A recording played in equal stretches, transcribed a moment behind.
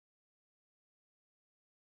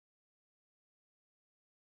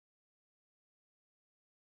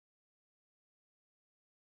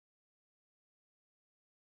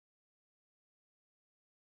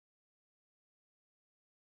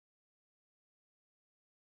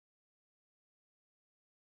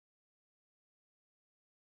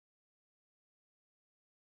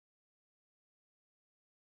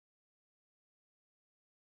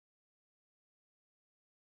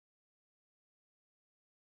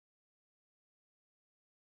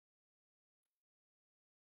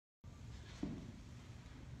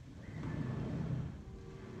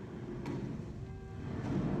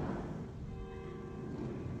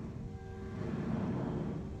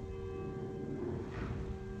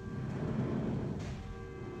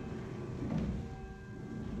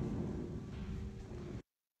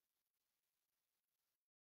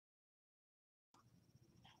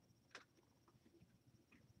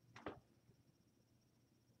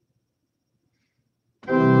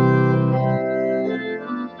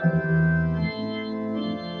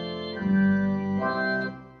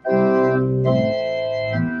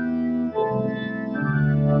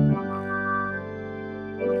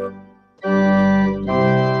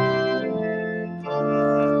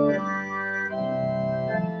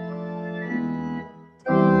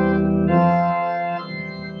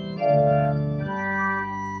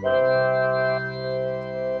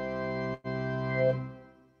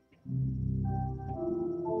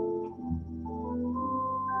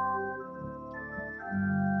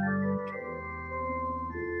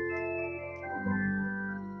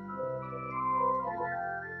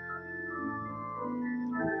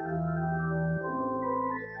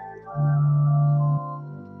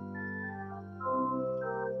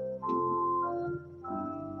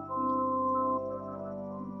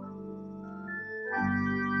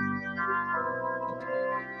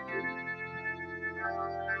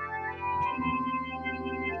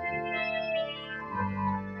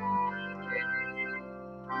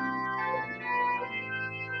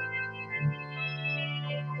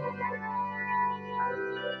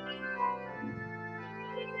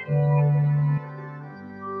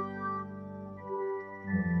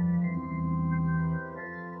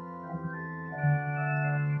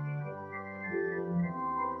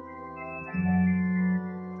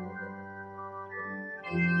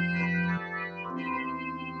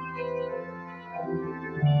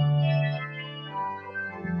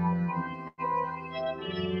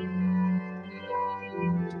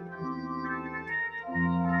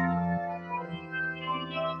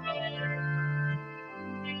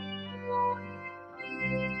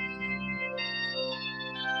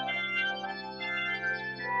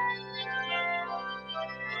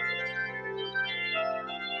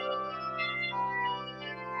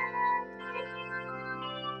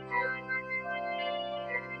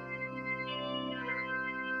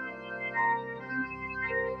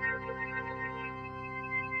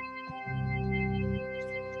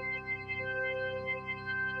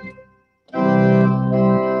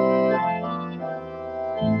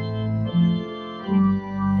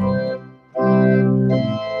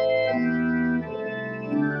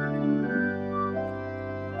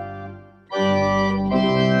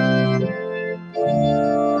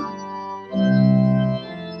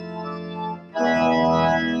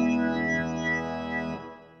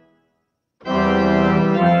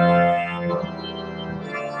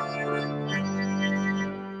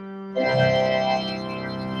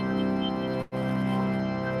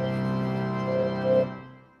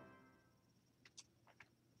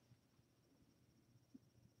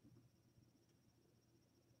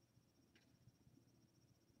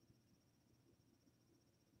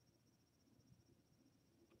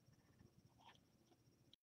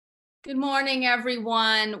Good morning,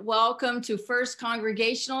 everyone. Welcome to First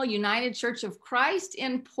Congregational United Church of Christ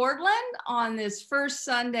in Portland on this first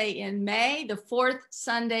Sunday in May, the fourth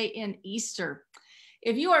Sunday in Easter.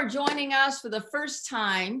 If you are joining us for the first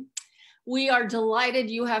time, we are delighted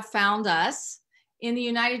you have found us. In the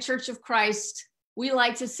United Church of Christ, we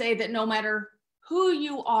like to say that no matter who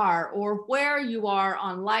you are or where you are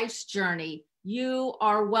on life's journey, you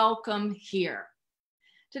are welcome here.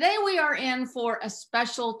 Today we are in for a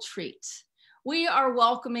special treat. We are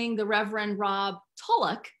welcoming the Reverend Rob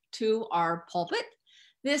Tulloch to our pulpit.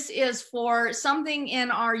 This is for something in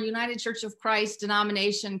our United Church of Christ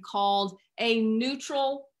denomination called a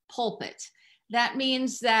neutral pulpit. That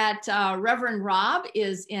means that Reverend Rob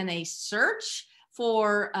is in a search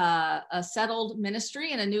for a settled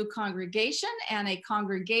ministry in a new congregation, and a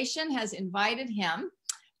congregation has invited him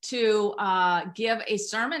to give a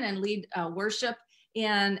sermon and lead worship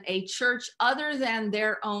in a church other than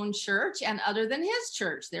their own church and other than his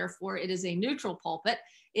church. Therefore, it is a neutral pulpit.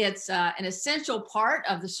 It's an essential part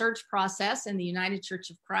of the search process in the United Church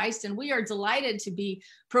of Christ. And we are delighted to be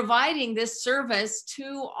providing this service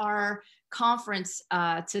to our conference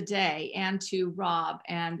today and to Rob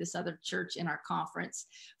and this other church in our conference.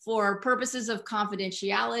 For purposes of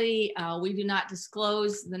confidentiality, we do not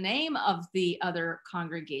disclose the name of the other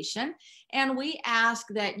congregation, and we ask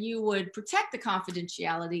that you would protect the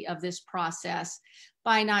confidentiality of this process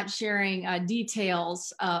by not sharing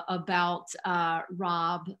details about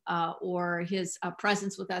Rob or his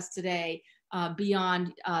presence with us today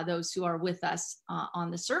beyond those who are with us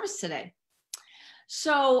on the service today.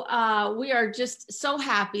 So we are just so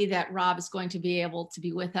happy that Rob is going to be able to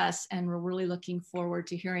be with us, and we're really looking forward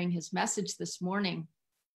to hearing his message this morning.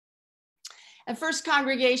 At First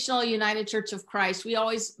Congregational United Church of Christ, we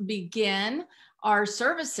always begin our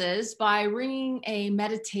services by ringing a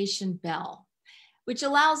meditation bell, which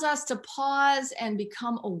allows us to pause and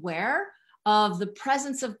become aware of the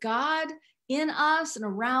presence of God in us and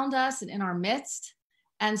around us and in our midst.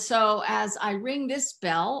 And so as I ring this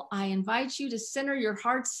bell, I invite you to center your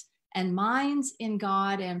hearts and minds in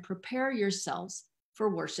God and prepare yourselves for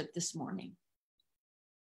worship this morning.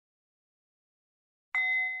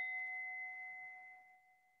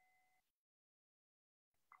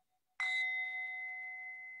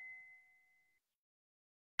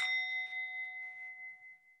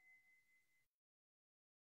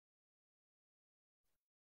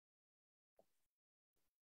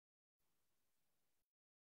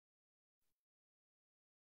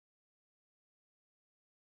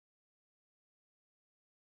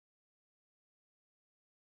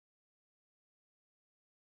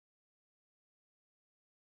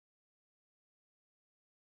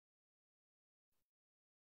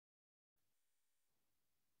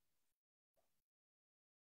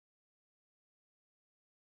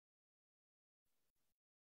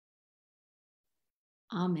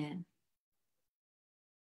 Amen.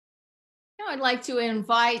 Now I'd like to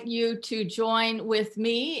invite you to join with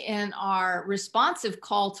me in our responsive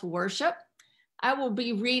call to worship. I will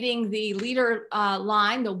be reading the leader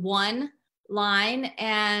line, the one line,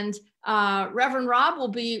 and Reverend Rob will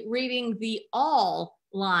be reading the all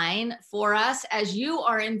line for us, as you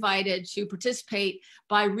are invited to participate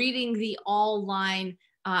by reading the all line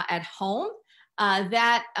at home.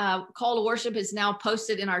 That call to worship is now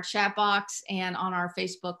posted in our chat box and on our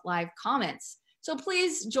Facebook Live comments. So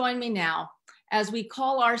please join me now as we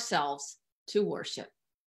call ourselves to worship.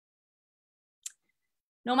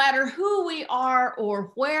 No matter who we are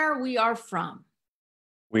or where we are from,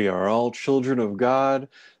 we are all children of God,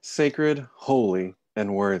 sacred, holy,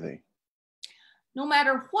 and worthy. No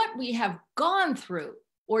matter what we have gone through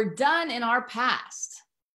or done in our past,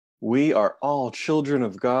 we are all children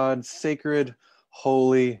of God, sacred,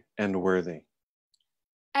 holy, and worthy.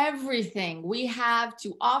 Everything we have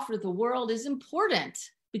to offer the world is important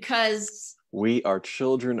because we are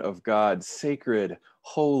children of God, sacred,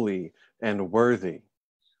 holy, and worthy.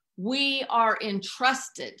 We are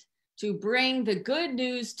entrusted to bring the good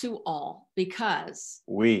news to all because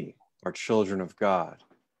we are children of God,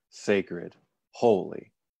 sacred,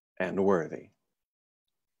 holy, and worthy.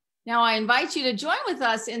 Now I invite you to join with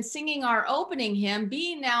us in singing our opening hymn,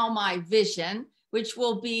 Be Now My Vision, which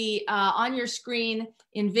will be on your screen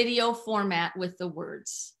in video format with the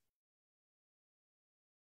words.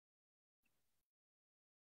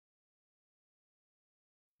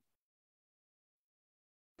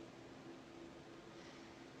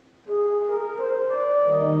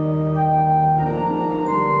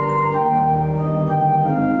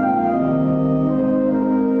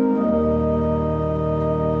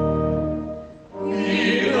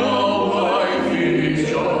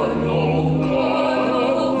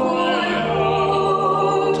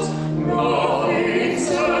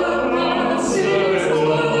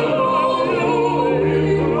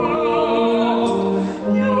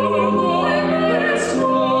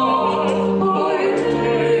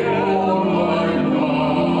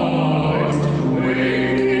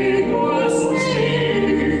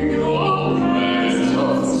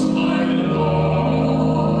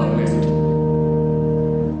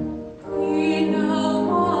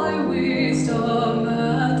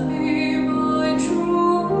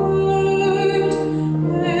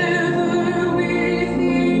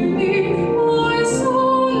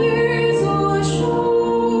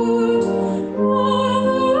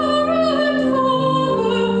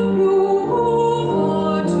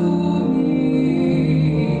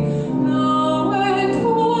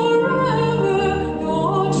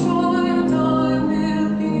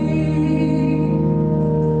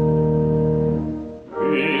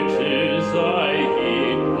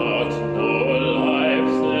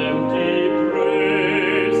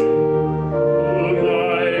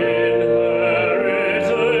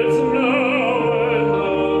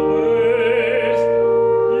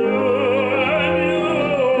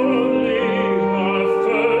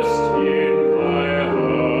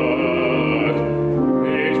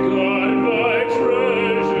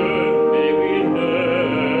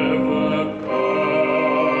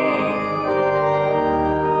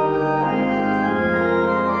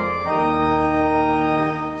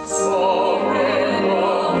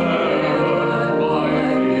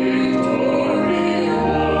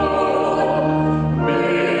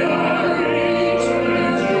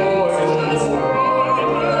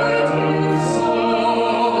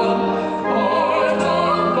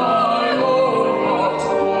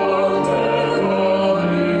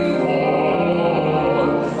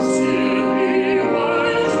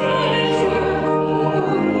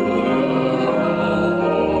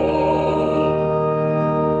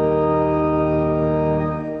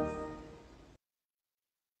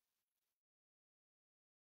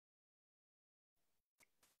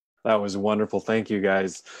 That was wonderful. Thank you,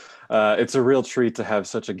 guys. It's a real treat to have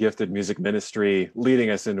such a gifted music ministry leading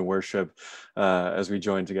us into worship as we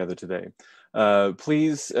join together today.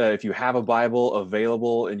 Please, if you have a Bible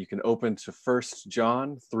available and you can open to 1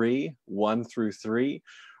 John 3, 1 through 3.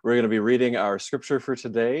 We're going to be reading our scripture for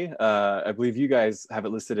today. I believe you guys have it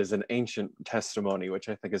listed as an ancient testimony, which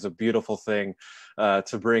I think is a beautiful thing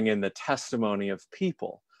to bring in the testimony of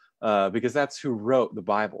people. Because that's who wrote the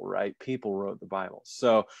Bible, right? People wrote the Bible.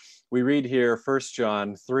 So we read here 1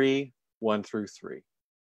 John 3, 1 through 3.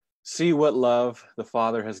 See what love the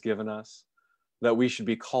Father has given us, that we should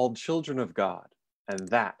be called children of God, and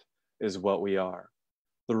that is what we are.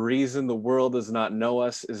 The reason the world does not know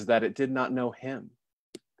us is that it did not know him.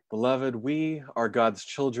 Beloved, we are God's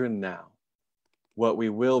children now. What we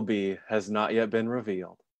will be has not yet been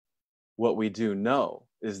revealed. What we do know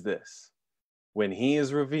is this: when he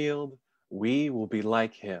is revealed, we will be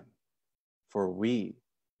like him, for we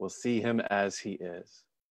will see him as he is.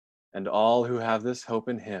 And all who have this hope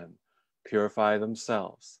in him purify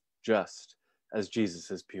themselves, just as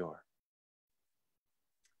Jesus is pure.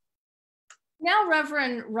 Now,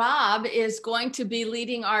 Reverend Rob is going to be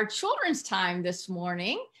leading our children's time this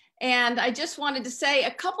morning. And I just wanted to say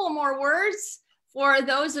a couple more words for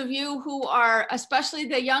those of you who are, especially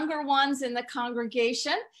the younger ones in the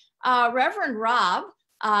congregation. Reverend Rob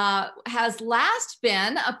has last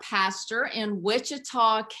been a pastor in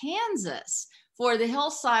Wichita, Kansas for the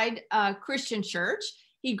Hillside Christian Church.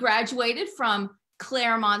 He graduated from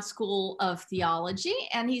Claremont School of Theology,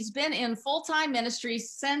 and he's been in full-time ministry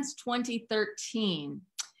since 2013.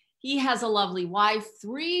 He has a lovely wife,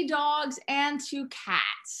 3 dogs, and 2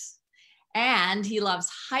 cats. And he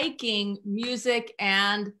loves hiking, music,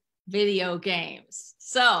 and video games.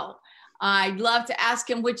 So I'd love to ask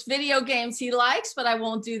him which video games he likes, but I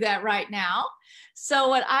won't do that right now. So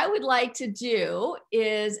what I would like to do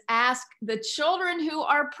is ask the children who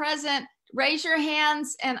are present, raise your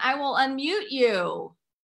hands and I will unmute you.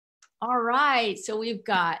 All right, so we've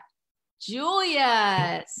got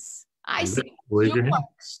Julius. I see George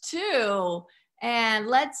too. And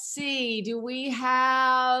let's see, do we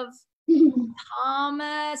have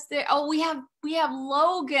Thomas there? Oh, we have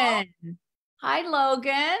Logan. Hi,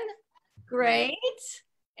 Logan. Great.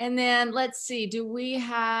 And then let's see, do we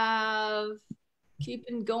have,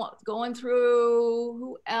 keeping going through,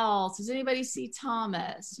 who else? Does anybody see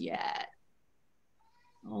Thomas yet?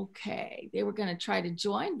 Okay, they were going to try to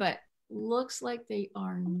join, but looks like they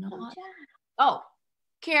are not. Oh,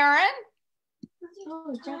 Karen, you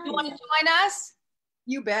want to join us?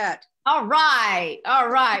 You bet. All right, all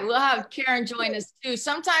right. We'll have Karen join us too.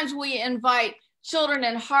 Sometimes we invite Children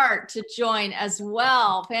in Heart to join as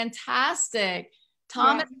well. Fantastic.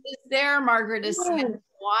 Thomas is there. Margaret is there.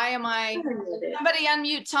 Why am I? Somebody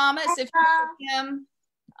unmute Thomas if you see him.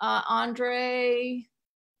 Andre.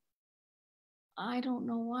 I don't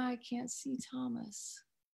know why I can't see Thomas.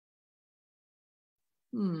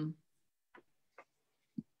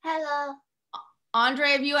 Hello.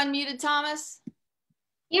 Andre, have you unmuted Thomas?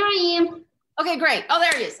 Here I am. Okay, great. Oh,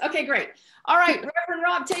 there he is. Okay, great. All right, Reverend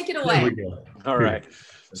Rob, take it away. There we go. All right.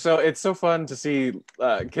 So it's so fun to see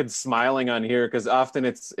kids smiling on here, because often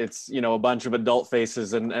it's a bunch of adult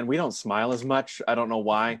faces and we don't smile as much. I don't know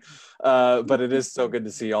why, but it is so good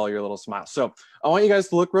to see all your little smiles. So I want you guys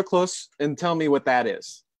to look real close and tell me what that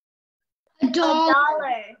is. $1.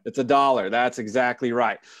 It's $1. That's exactly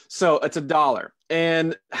right. So it's $1.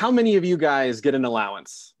 And how many of you guys get an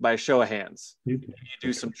allowance by a show of hands? You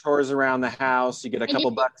do some chores around the house, you get a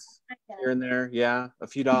couple bucks here and there. Yeah, a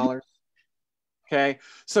few dollars. Okay,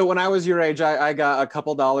 so when I was your age, I got a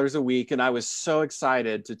couple dollars a week, and I was so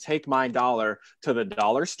excited to take my dollar to the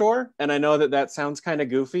dollar store. And I know that sounds kind of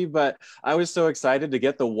goofy, but I was so excited to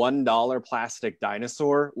get the $1 plastic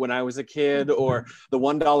dinosaur when I was a kid, or the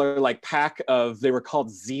 $1 like pack of, they were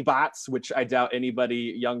called Z-Bots, which I doubt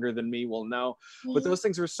anybody younger than me will know. But those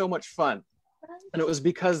things were so much fun. And it was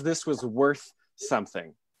because this was worth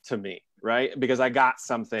something to me, right? Because I got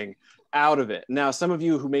something out of it. Now, some of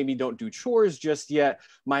you who maybe don't do chores just yet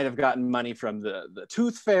might have gotten money from the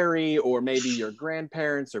tooth fairy, or maybe your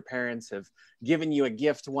grandparents or parents have given you a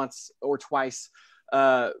gift once or twice.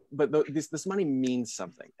 But this money means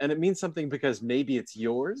something, and it means something because maybe it's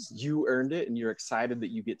yours, you earned it, and you're excited that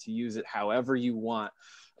you get to use it however you want.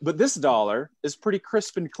 But this dollar is pretty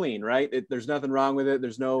crisp and clean, right? There's nothing wrong with it.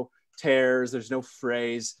 There's no tears, there's no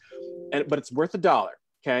frays, but it's worth $1.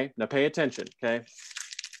 Okay, now pay attention. Okay,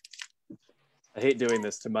 I hate doing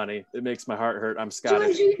this to money. It makes my heart hurt. I'm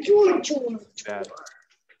Scottish. Bad.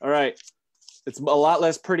 All right. It's a lot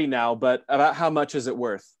less pretty now, but about how much is it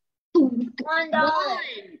worth? $1.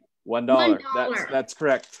 $1. That's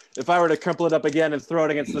correct. If I were to crumple it up again and throw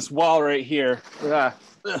it against this wall right here.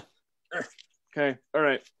 Okay. All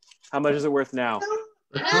right. How much is it worth now?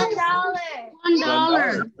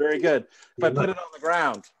 $1. Very good. If I put it on the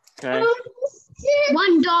ground. Okay.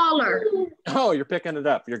 $1. Oh, you're picking it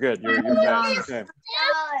up. You're good. You're fast. Okay.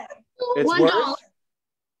 It's $1. worth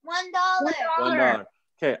 $1. $1.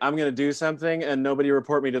 Okay, I'm gonna do something, and nobody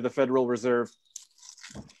report me to the Federal Reserve.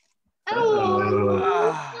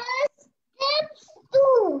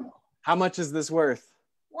 How much is this worth?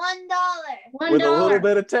 $1. With a little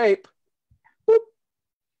bit of tape, boop,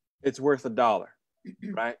 it's worth $1,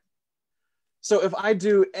 right? So if I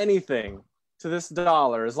do anything to this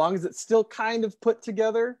dollar, as long as it's still kind of put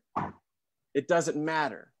together, it doesn't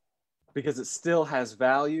matter, because it still has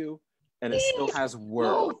value and it still has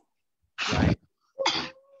worth, right?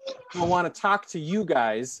 I want to talk to you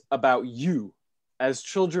guys about you as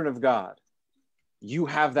children of God. You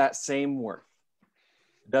have that same worth.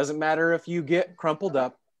 It doesn't matter if you get crumpled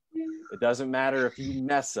up. It doesn't matter if you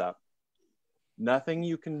mess up. Nothing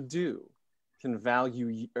you can do can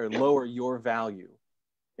value or lower your value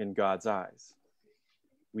in God's eyes.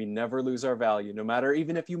 We never lose our value, no matter,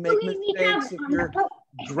 even if you make mistakes, if you're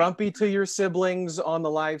grumpy to your siblings on the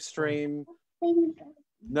live stream,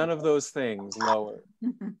 none of those things lower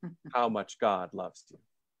how much God loves you.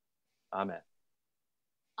 Amen.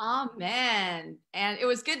 Amen. And it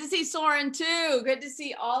was good to see Soren too. Good to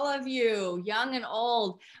see all of you, young and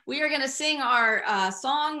old. We are going to sing our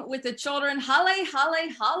song with the children. Halle, halle,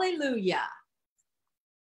 hallelujah.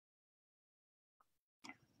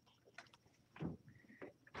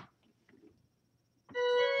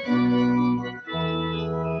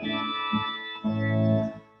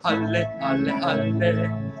 Halle, halle,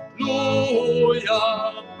 hallelujah.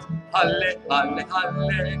 Halle, halle,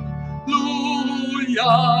 hallelujah.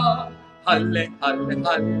 Halle, halle,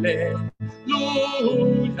 hallelujah.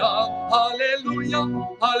 Hallelujah,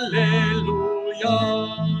 hallelujah.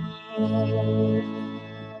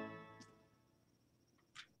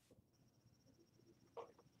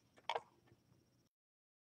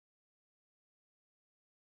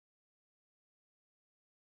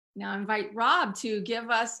 Now I invite Rob to give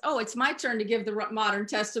us, oh, it's my turn to give the modern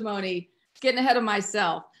testimony. Getting ahead of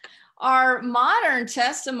myself. Our modern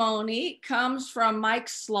testimony comes from Mike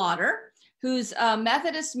Slaughter, who's a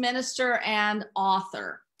Methodist minister and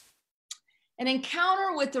author. An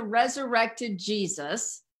encounter with the resurrected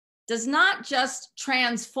Jesus does not just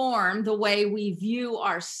transform the way we view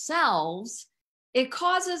ourselves, it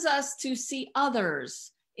causes us to see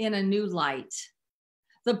others in a new light.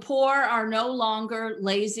 The poor are no longer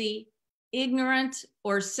lazy, ignorant,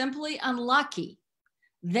 or simply unlucky.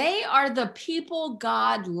 They are the people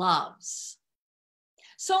God loves.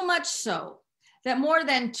 So much so that more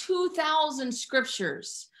than 2,000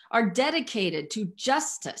 scriptures are dedicated to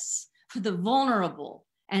justice for the vulnerable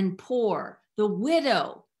and poor, the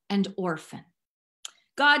widow and orphan.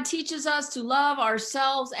 God teaches us to love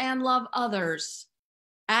ourselves and love others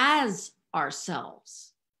as ourselves.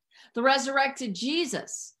 The resurrected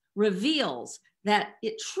Jesus reveals that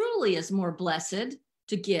it truly is more blessed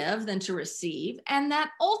to give than to receive, and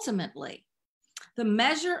that ultimately the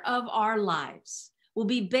measure of our lives will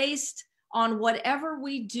be based on whatever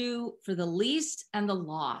we do for the least and the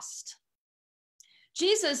lost.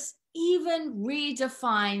 Jesus even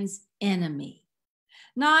redefines enemy,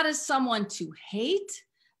 not as someone to hate,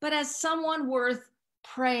 but as someone worth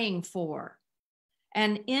praying for,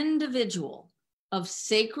 an individual of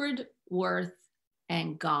sacred worth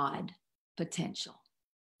and God potential.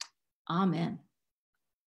 Amen.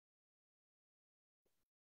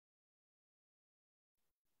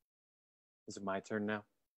 Is it my turn now?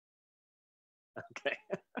 Okay.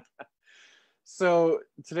 So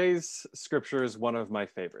today's scripture is one of my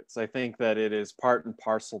favorites. I think that it is part and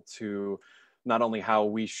parcel to not only how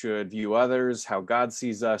we should view others, how God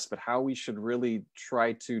sees us, but how we should really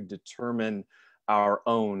try to determine our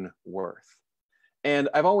own worth. And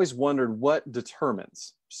I've always wondered what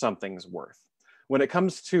determines something's worth. When it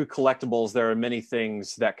comes to collectibles, there are many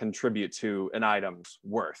things that contribute to an item's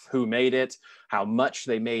worth. Who made it, how much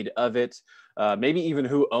they made of it, maybe even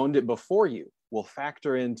who owned it before you will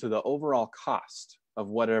factor into the overall cost of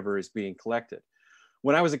whatever is being collected.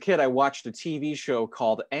 When I was a kid, I watched a TV show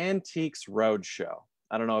called Antiques Roadshow.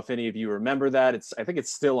 I don't know if any of you remember that. I think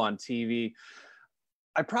it's still on TV.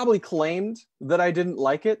 I probably claimed that I didn't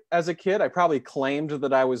like it as a kid. I probably claimed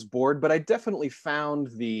that I was bored, but I definitely found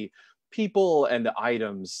the people and the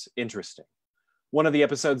items interesting. One of the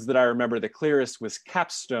episodes that I remember the clearest was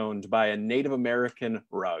capstoned by a Native American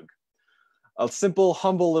rug. A simple,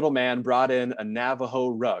 humble little man brought in a Navajo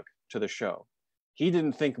rug to the show. He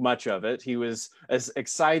didn't think much of it. He was as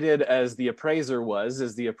excited as the appraiser was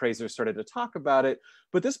as the appraiser started to talk about it,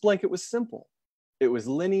 but this blanket was simple. It was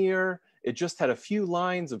linear. It just had a few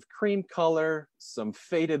lines of cream color, some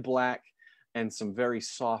faded black, and some very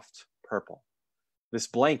soft purple. This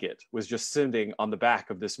blanket was just sitting on the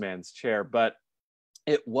back of this man's chair, but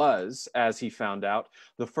it was, as he found out,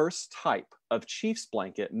 the first type of chief's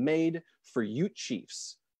blanket made for Ute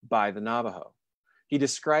chiefs by the Navajo. He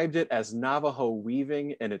described it as Navajo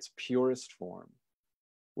weaving in its purest form,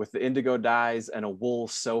 with the indigo dyes and a wool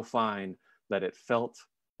so fine that it felt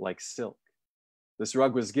like silk. This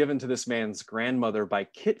rug was given to this man's grandmother by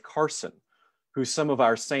Kit Carson, who some of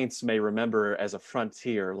our saints may remember as a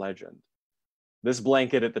frontier legend. This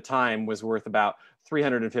blanket at the time was worth about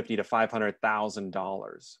 $350,000 to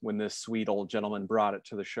 $500,000 when this sweet old gentleman brought it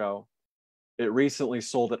to the show. It recently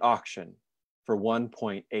sold at auction for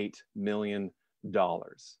 $1.8 million.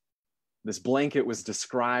 This blanket was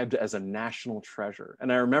described as a national treasure.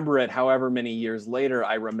 And I remember it however many years later.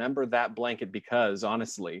 I remember that blanket because,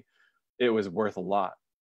 honestly, it was worth a lot.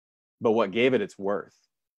 But what gave it its worth?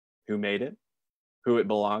 Who made it? Who it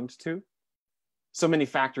belonged to? So many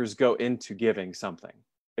factors go into giving something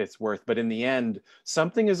its worth. But in the end,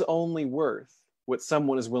 something is only worth what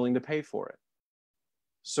someone is willing to pay for it.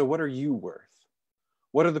 So what are you worth?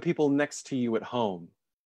 What are the people next to you at home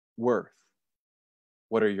worth?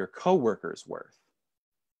 What are your coworkers worth?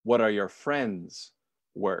 What are your friends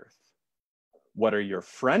worth? What are your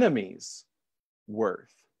frenemies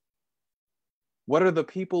worth? What are the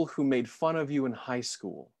people who made fun of you in high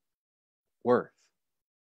school worth?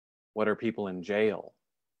 What are people in jail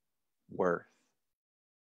worth?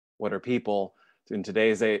 What are people in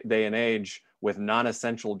today's day and age with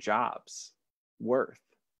non-essential jobs worth?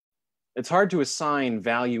 It's hard to assign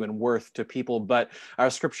value and worth to people, but our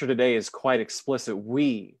scripture today is quite explicit.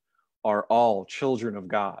 We are all children of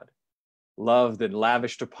God, loved and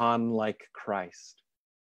lavished upon like Christ,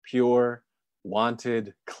 pure,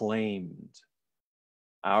 wanted, claimed.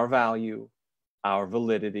 Our value, our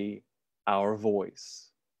validity, our voice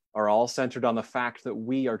are all centered on the fact that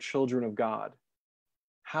we are children of God.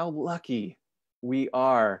 How lucky we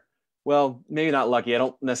are. Well, maybe not lucky. I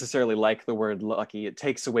don't necessarily like the word lucky. It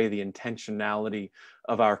takes away the intentionality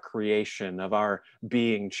of our creation, of our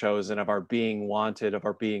being chosen, of our being wanted, of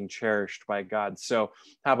our being cherished by God. So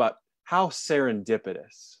how about how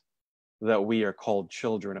serendipitous that we are called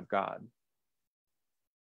children of God?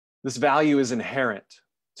 This value is inherent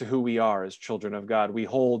to who we are as children of God. We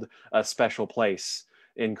hold a special place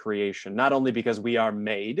in creation, not only because we are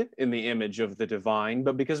made in the image of the divine,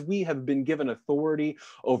 but because we have been given authority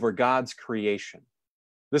over God's creation.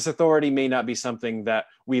 This authority may not be something that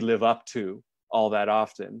we live up to all that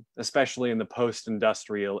often, especially in the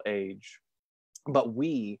post-industrial age, but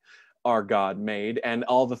we are God-made, and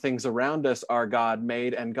all the things around us are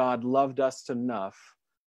God-made, and God loved us enough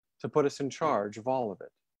to put us in charge of all of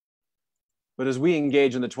it. But as we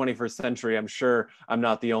engage in the 21st century, I'm sure I'm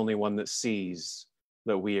not the only one that sees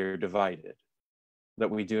that we are divided, that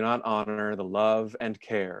we do not honor the love and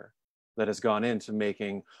care that has gone into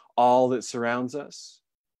making all that surrounds us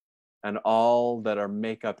and all that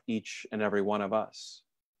make up each and every one of us.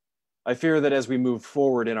 I fear that as we move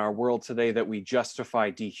forward in our world today, that we justify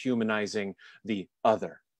dehumanizing the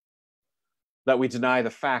other, that we deny the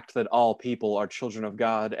fact that all people are children of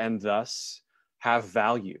God and thus have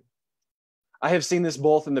value. I have seen this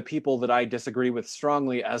both in the people that I disagree with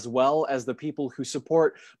strongly, as well as the people who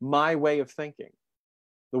support my way of thinking,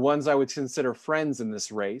 the ones I would consider friends in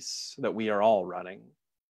this race that we are all running,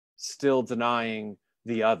 still denying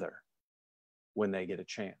the other when they get a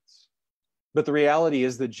chance. But the reality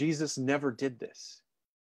is that Jesus never did this.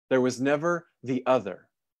 There was never the other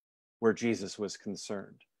where Jesus was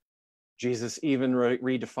concerned. Jesus even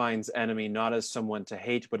redefines enemy not as someone to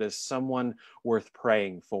hate, but as someone worth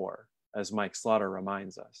praying for, as Mike Slaughter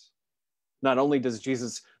reminds us. Not only does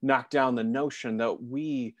Jesus knock down the notion that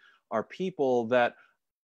we are people that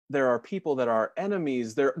there are people that are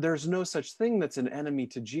enemies, there's no such thing that's an enemy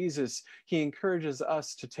to Jesus. He encourages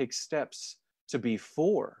us to take steps to be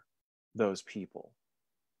for those people.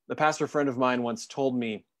 The pastor friend of mine once told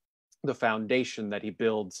me the foundation that he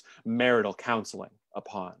builds marital counseling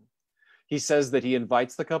upon. He says that he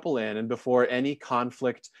invites the couple in, and before any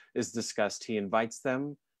conflict is discussed, he invites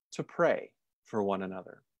them to pray for one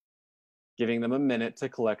another, giving them a minute to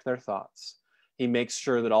collect their thoughts. He makes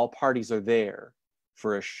sure that all parties are there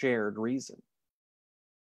for a shared reason,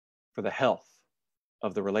 for the health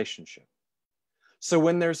of the relationship. So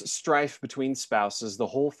when there's strife between spouses, the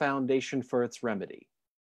whole foundation for its remedy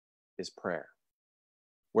is prayer,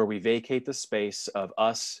 where we vacate the space of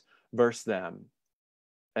us versus them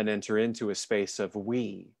and enter into a space of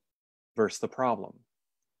we versus the problem.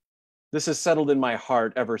 This has settled in my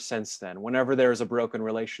heart ever since then. Whenever there's a broken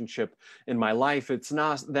relationship in my life, it's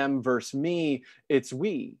not them versus me, it's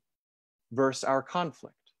we versus our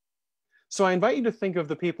conflict. So I invite you to think of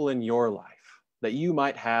the people in your life that you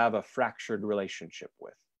might have a fractured relationship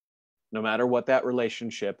with, no matter what that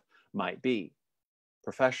relationship might be: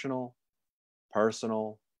 professional,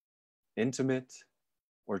 personal, intimate,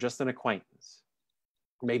 or just an acquaintance.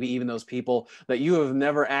 Maybe even those people that you have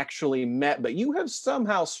never actually met, but you have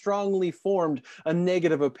somehow strongly formed a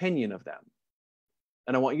negative opinion of them.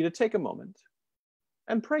 And I want you to take a moment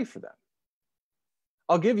and pray for them.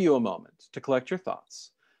 I'll give you a moment to collect your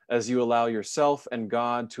thoughts as you allow yourself and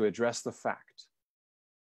God to address the fact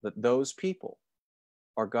that those people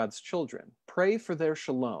are God's children. Pray for their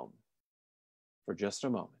shalom for just a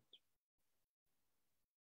moment.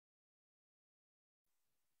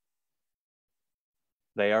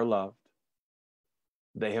 They are loved.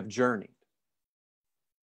 They have journeyed.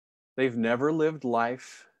 They've never lived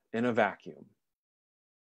life in a vacuum,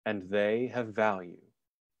 and they have value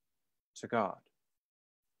to God.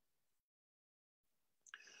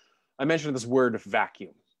 I mentioned this word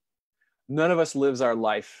vacuum. None of us lives our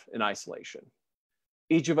life in isolation.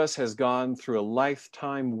 Each of us has gone through a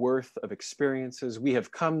lifetime worth of experiences. We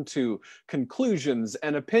have come to conclusions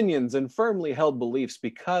and opinions and firmly held beliefs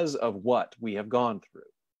because of what we have gone through.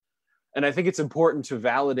 And I think it's important to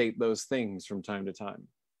validate those things from time to time.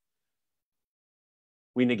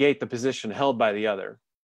 We negate the position held by the other,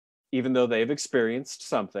 even though they've experienced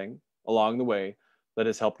something along the way that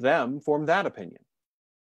has helped them form that opinion.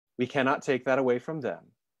 We cannot take that away from them,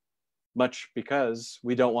 much because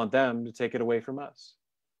we don't want them to take it away from us.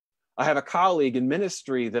 I have a colleague in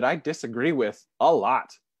ministry that I disagree with a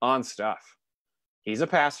lot on stuff. He's a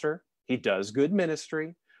pastor. He does good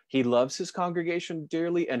ministry. He loves his congregation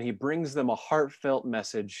dearly, and he brings them a heartfelt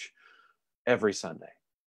message every Sunday.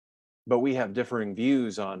 But we have differing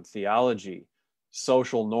views on theology,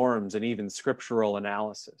 social norms, and even scriptural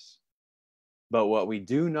analysis. But what we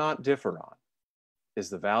do not differ on is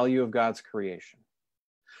the value of God's creation.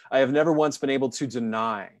 I have never once been able to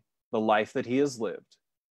deny the life that he has lived,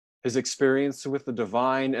 his experience with the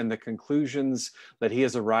divine, and the conclusions that he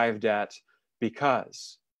has arrived at,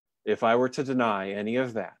 because if I were to deny any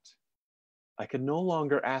of that, I could no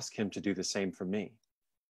longer ask him to do the same for me.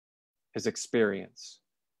 His experience,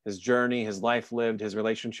 his journey, his life lived, his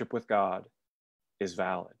relationship with God is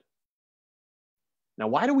valid. Now,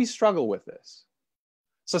 why do we struggle with this?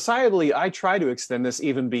 Societally, I try to extend this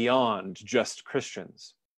even beyond just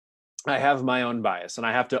Christians. I have my own bias, and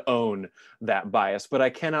I have to own that bias, but I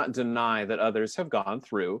cannot deny that others have gone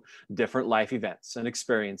through different life events and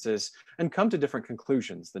experiences and come to different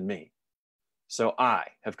conclusions than me. So I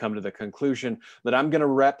have come to the conclusion that I'm going to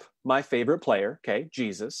rep my favorite player, okay,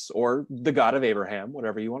 Jesus, or the God of Abraham,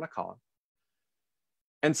 whatever you want to call him,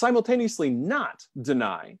 and simultaneously not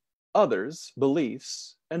deny others'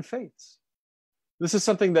 beliefs and faiths. This is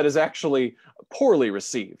something that is actually poorly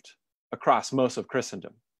received across most of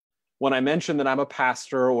Christendom. When I mention that I'm a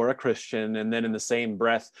pastor or a Christian, and then in the same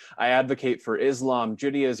breath, I advocate for Islam,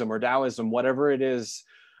 Judaism, or Taoism, whatever it is,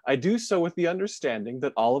 I do so with the understanding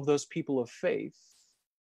that all of those people of faith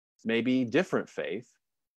may be different faith,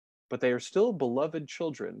 but they are still beloved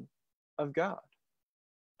children of God.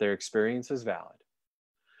 Their experience is valid.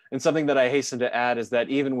 And something that I hasten to add is that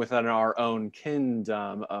even within our own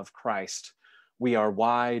kingdom of Christ, we are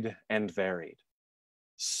wide and varied.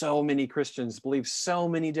 So many Christians believe so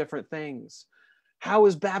many different things. How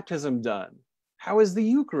is baptism done? How is the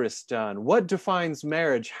Eucharist done? What defines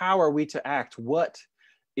marriage? How are we to act? What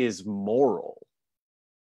is moral?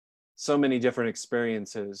 So many different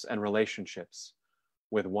experiences and relationships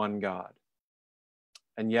with one God.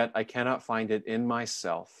 And yet I cannot find it in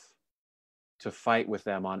myself to fight with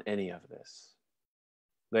them on any of this.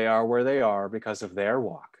 They are where they are because of their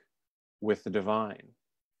walk with the divine.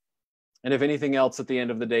 And if anything else, at the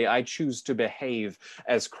end of the day, I choose to behave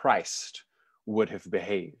as Christ would have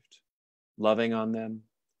behaved, loving on them,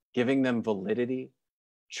 giving them validity,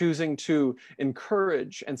 choosing to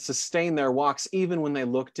encourage and sustain their walks even when they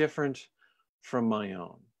look different from my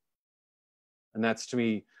own. And that's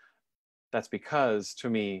because to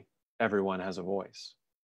me, everyone has a voice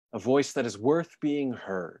that is worth being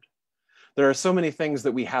heard. There are so many things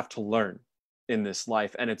that we have to learn in this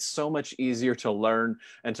life, and it's so much easier to learn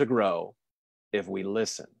and to grow if we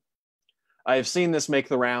listen. I have seen this make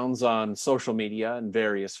the rounds on social media in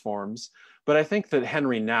various forms, but I think that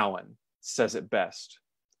Henry Nouwen says it best.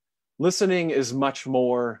 Listening is much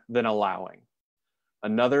more than allowing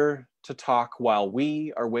another to talk while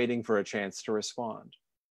we are waiting for a chance to respond.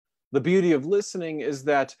 The beauty of listening is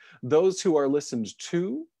that those who are listened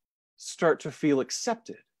to start to feel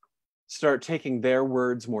accepted, start taking their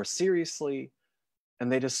words more seriously,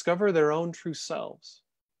 and they discover their own true selves.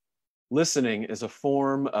 Listening is a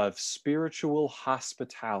form of spiritual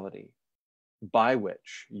hospitality by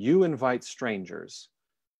which you invite strangers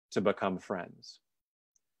to become friends.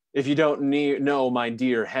 If you don't know my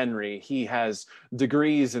dear Henry, he has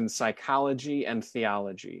degrees in psychology and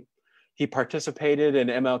theology. He participated in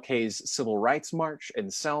MLK's Civil Rights March in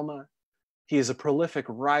Selma. He is a prolific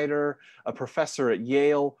writer, a professor at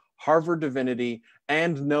Yale, Harvard Divinity,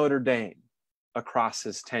 and Notre Dame across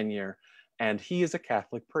his tenure, and he is a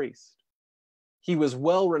Catholic priest. He was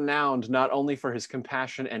well renowned not only for his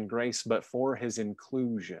compassion and grace, but for his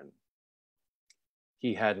inclusion.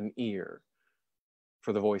 He had an ear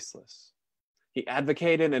for the voiceless. He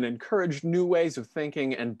advocated and encouraged new ways of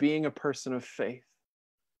thinking and being a person of faith.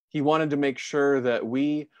 He wanted to make sure that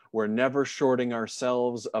we were never shorting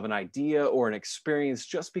ourselves of an idea or an experience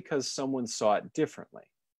just because someone saw it differently.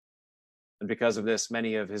 And because of this,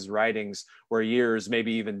 many of his writings were years,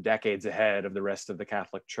 maybe even decades ahead of the rest of the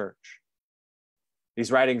Catholic Church.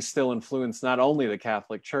 These writings still influence not only the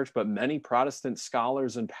Catholic Church, but many Protestant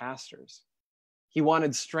scholars and pastors. He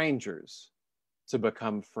wanted strangers to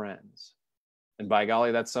become friends. And by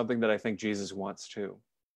golly, that's something that I think Jesus wants too.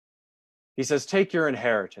 He says, "Take your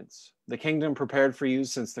inheritance, the kingdom prepared for you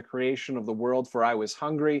since the creation of the world. For I was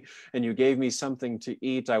hungry, and you gave me something to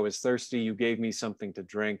eat. I was thirsty, you gave me something to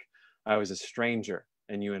drink. I was a stranger,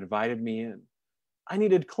 and you invited me in. I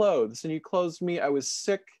needed clothes, and you clothed me. I was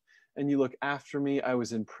sick, and you looked after me. I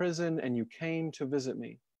was in prison, and you came to visit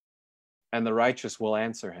me." And the righteous will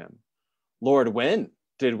answer him, "Lord, when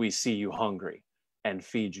did we see you hungry and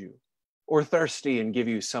feed you, or thirsty and give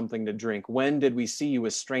you something to drink? When did we see you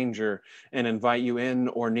a stranger and invite you in,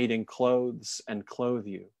 or needing clothes and clothe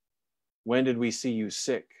you? When did we see you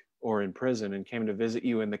sick or in prison and came to visit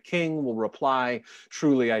you?" And the king will reply,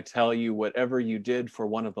 "Truly I tell you, whatever you did for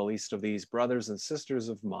one of the least of these brothers and sisters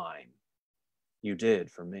of mine, you did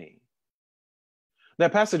for me."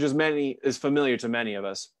 That passage is familiar to many of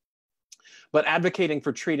us, but advocating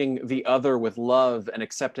for treating the other with love and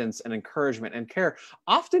acceptance and encouragement and care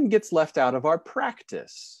often gets left out of our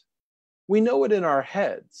practice. We know it in our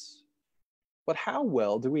heads, but how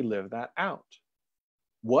well do we live that out?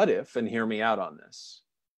 What if, and hear me out on this,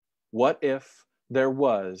 what if there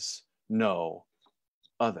was no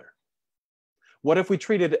other? What if we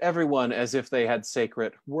treated everyone as if they had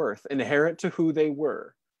sacred worth, inherent to who they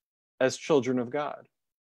were as children of God?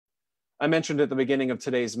 I mentioned at the beginning of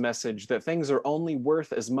today's message that things are only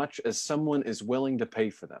worth as much as someone is willing to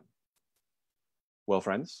pay for them. Well,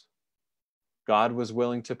 friends, God was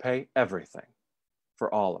willing to pay everything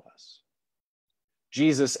for all of us.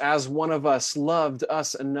 Jesus, as one of us, loved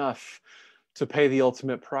us enough to pay the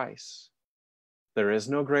ultimate price. There is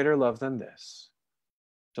no greater love than this,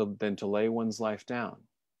 than to lay one's life down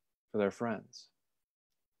for their friends.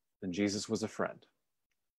 And Jesus was a friend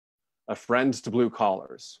to blue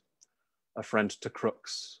collars, a friend to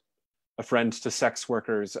crooks, a friend to sex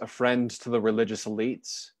workers, a friend to the religious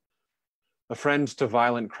elites, a friend to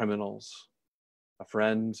violent criminals, a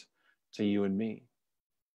friend to you and me.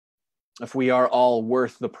 If we are all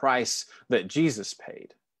worth the price that Jesus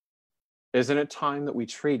paid, isn't it time that we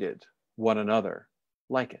treated one another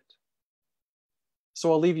like it?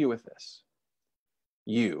 So I'll leave you with this.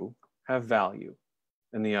 You have value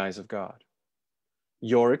in the eyes of God.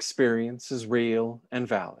 Your experience is real and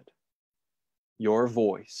valid. Your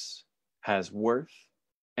voice has worth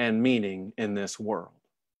and meaning in this world.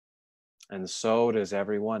 And so does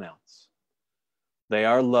everyone else. They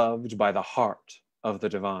are loved by the heart of the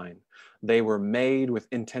divine. They were made with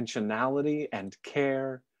intentionality and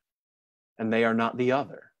care, and they are not the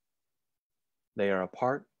other. They are a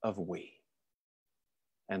part of we.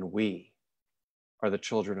 And we are the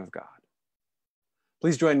children of God.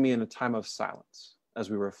 Please join me in a time of silence as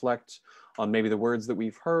we reflect on maybe the words that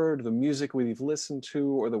we've heard, the music we've listened to,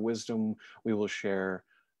 or the wisdom we will share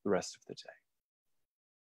the rest of the day.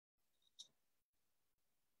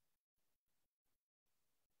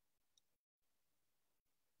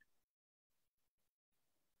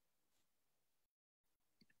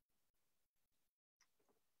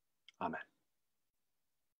 Amen.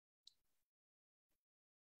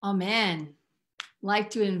 Amen. I'd like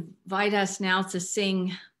to invite us now to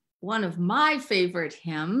sing one of my favorite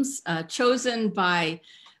hymns, chosen by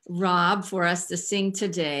Rob for us to sing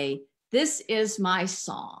today. This is my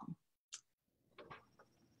song.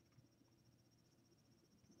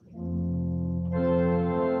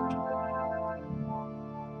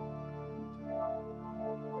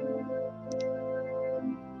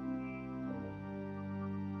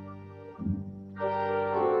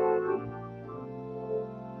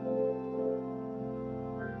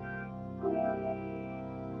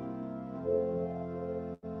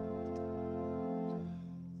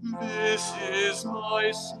 This is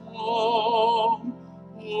my song,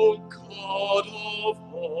 O God of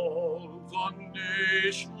all the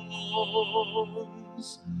nations,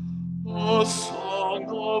 a song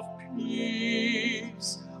of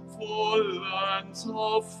peace for lands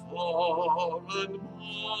afar and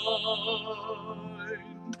wide.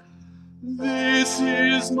 This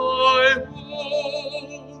is my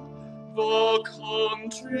home, the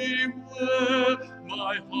country where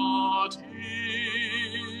my heart is.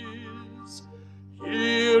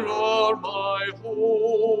 Here are my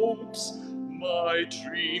hopes, my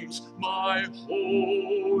dreams, my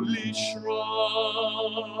holy shrine.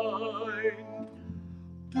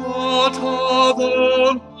 But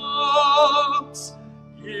other hearts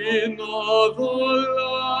in other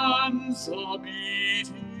lands are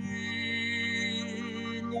beating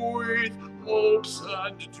with hopes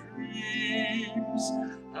and dreams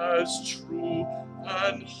as true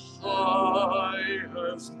and high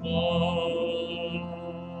as mine.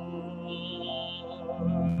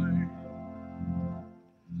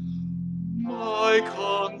 My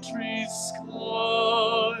country's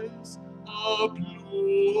skies are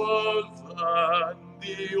bluer than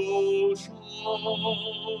the ocean,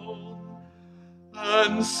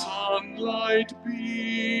 and sunlight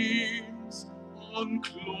beams on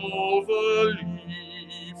clover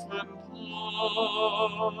leaf and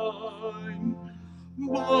pine.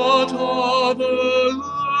 But other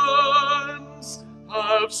lands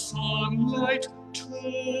have sunlight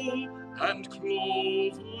too, and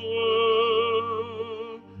clover,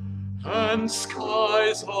 and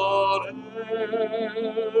skies are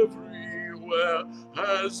everywhere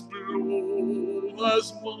as blue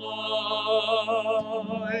as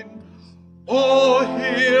mine. Oh,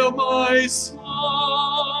 hear my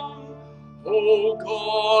song, O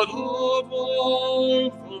God of all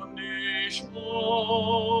the nations,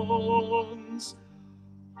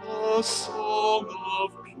 a song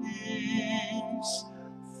of peace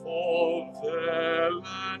for their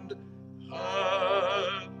land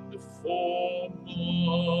and for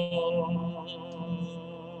mine.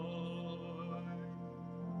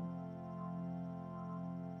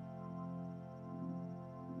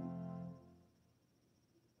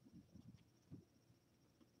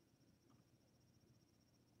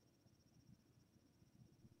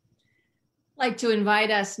 I'd like to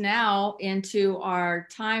invite us now into our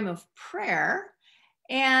time of prayer.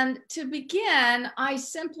 And to begin, I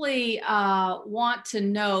simply want to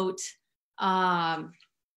note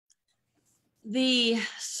the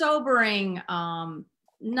sobering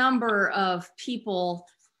number of people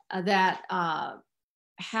that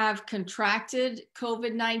have contracted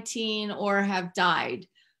COVID-19 or have died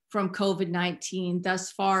from COVID-19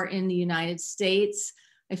 thus far in the United States.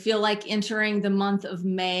 I feel like entering the month of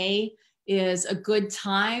May is a good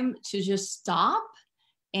time to just stop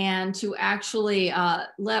and to actually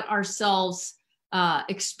let ourselves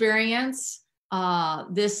experience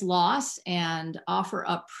this loss and offer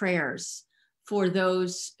up prayers for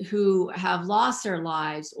those who have lost their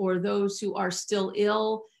lives or those who are still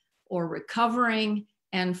ill or recovering,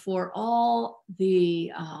 and for all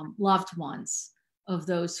the loved ones of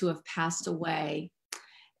those who have passed away.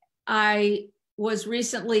 I was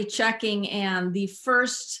recently checking, and the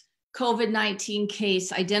first COVID-19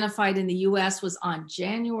 case identified in the US was on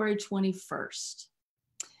January 21st.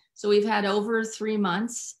 So we've had over 3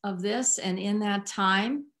 months of this, and in that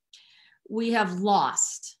time, we have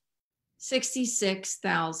lost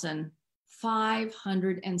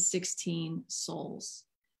 66,516 souls.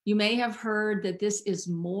 You may have heard that this is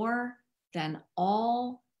more than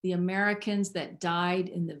all the Americans that died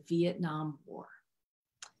in the Vietnam War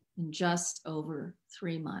in just over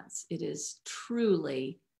 3 months. It is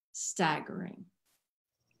truly staggering.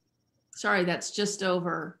 Sorry, that's just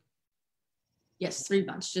over, yes, 3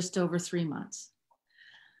 months, just over 3 months.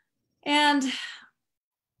 And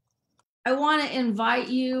I want to invite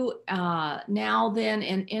you now then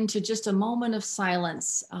into just a moment of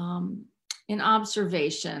silence in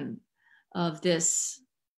observation of this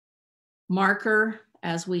marker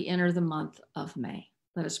as we enter the month of May.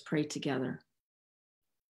 Let us pray together.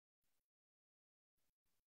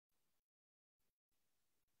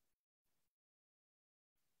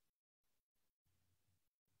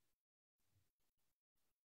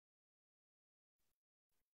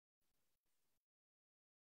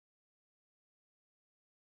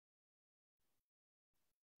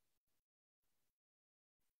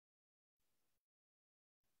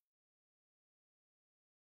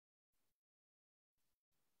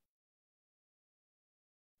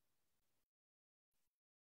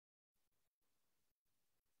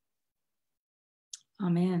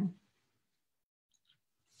 Amen.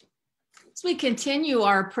 As we continue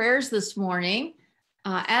our prayers this morning,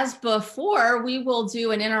 as before, we will do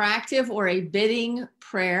an interactive or a bidding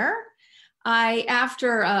prayer.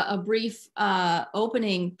 After a brief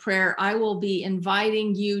opening prayer, I will be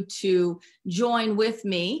inviting you to join with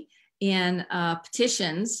me in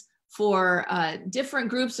petitions for different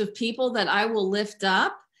groups of people that I will lift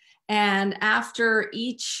up. And after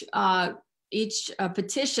each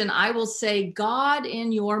petition, I will say, God,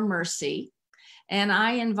 in your mercy. And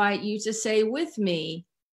I invite you to say with me,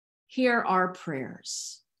 hear our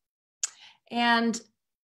prayers. And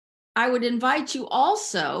I would invite you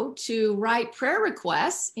also to write prayer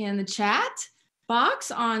requests in the chat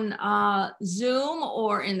box on Zoom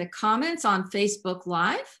or in the comments on Facebook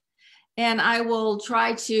Live. And I will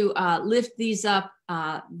try to lift these up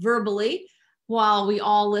verbally while we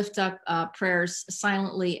all lift up prayers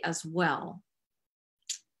silently as well.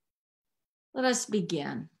 Let us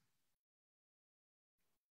begin.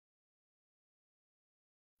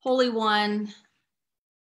 Holy One,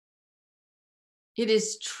 it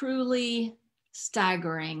is truly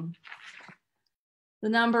staggering the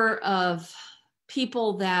number of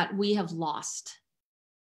people that we have lost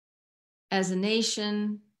as a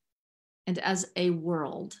nation and as a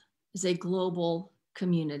world, as a global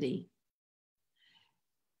community.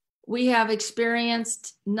 We have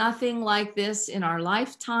experienced nothing like this in our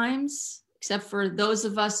lifetimes, except for those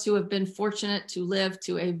of us who have been fortunate to live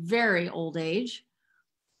to a very old age.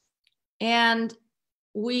 And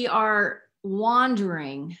we are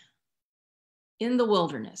wandering in the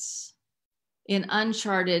wilderness, in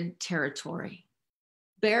uncharted territory,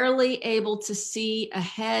 barely able to see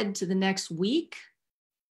ahead to the next week,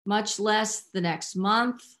 much less the next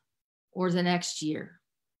month or the next year.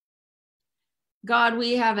 God,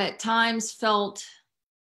 we have at times felt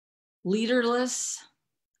leaderless,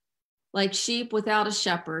 like sheep without a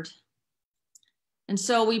shepherd. And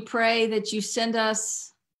so we pray that you send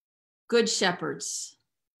us good shepherds,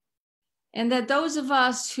 and that those of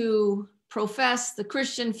us who profess the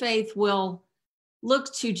Christian faith will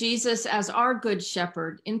look to Jesus as our good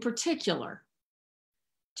shepherd in particular,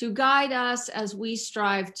 to guide us as we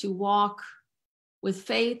strive to walk with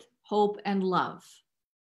faith, hope, and love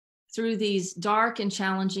through these dark and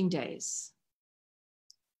challenging days.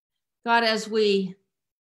 God, as we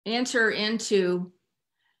enter into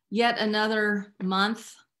yet another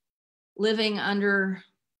month living under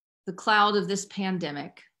the cloud of this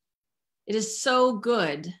pandemic, it is so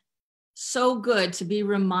good to be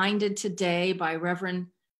reminded today by Reverend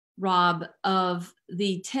Rob of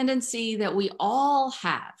the tendency that we all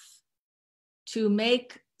have to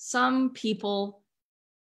make some people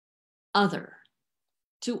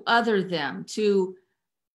to other them, to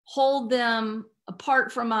hold them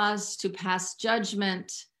apart from us, to pass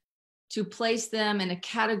judgment, to place them in a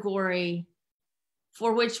category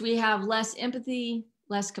for which we have less empathy,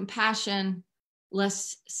 less compassion,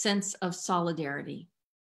 less sense of solidarity.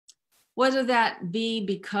 Whether that be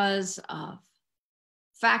because of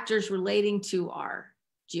factors relating to our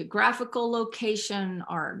geographical location,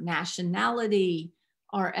 our nationality,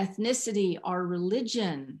 our ethnicity, our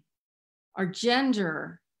religion, our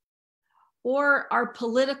gender, or our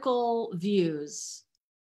political views.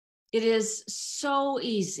 It is so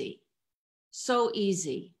easy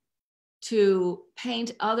to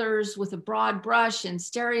paint others with a broad brush and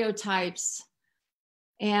stereotypes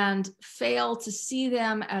and fail to see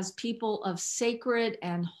them as people of sacred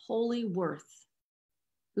and holy worth,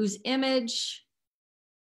 whose image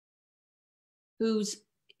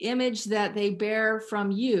that they bear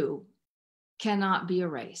from you cannot be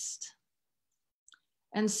erased.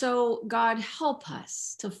 And so, God, help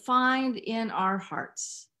us to find in our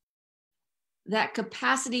hearts that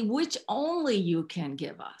capacity which only you can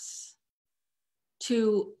give us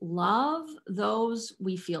to love those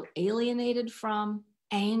we feel alienated from,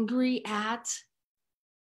 angry at,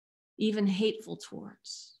 even hateful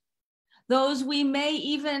towards. Those we may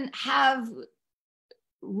even have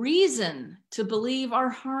reason to believe are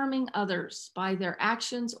harming others by their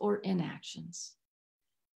actions or inactions.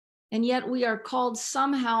 And yet we are called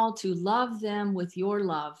somehow to love them with your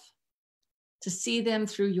love, to see them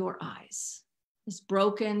through your eyes as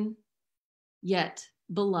broken yet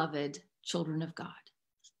beloved children of God.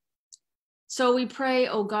 So we pray,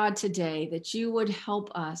 oh God, today that you would help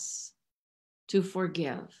us to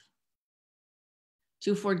forgive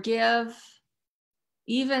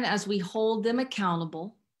even as we hold them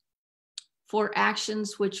accountable for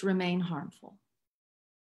actions which remain harmful.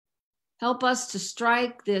 Help us to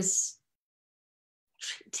strike this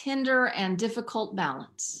tender and difficult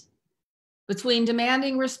balance between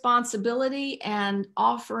demanding responsibility and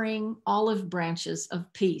offering olive branches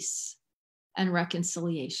of peace and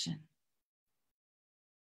reconciliation.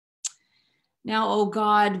 Now, oh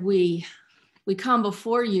God, we come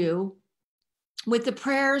before you with the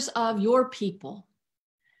prayers of your people.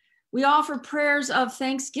 We offer prayers of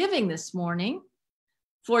thanksgiving this morning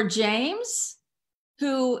for James,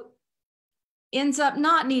 who ends up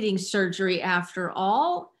not needing surgery after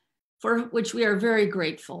all, for which we are very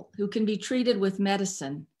grateful, who can be treated with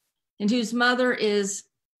medicine, and whose mother is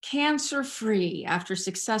cancer-free after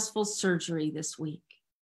successful surgery this week.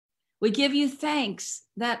 We give you thanks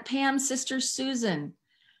that Pam's sister Susan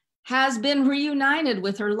has been reunited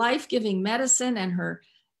with her life-giving medicine and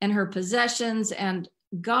her possessions, and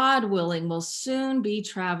God willing will soon be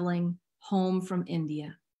traveling home from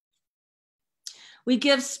India. We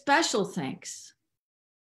give special thanks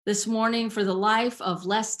this morning for the life of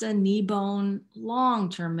Lesta Kneebone,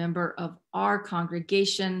 long-term member of our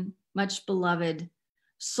congregation, much beloved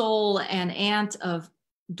soul and aunt of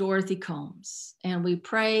Dorothy Combs. And we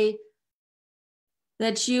pray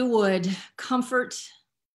that you would comfort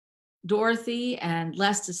Dorothy and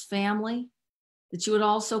Lesta's family, that you would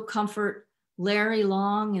also comfort Larry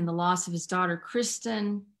Long in the loss of his daughter,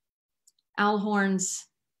 Kristen, Alhorn's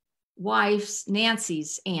wife's,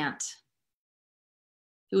 Nancy's aunt,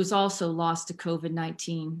 who was also lost to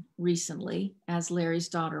COVID-19 recently, as Larry's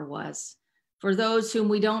daughter was. For those whom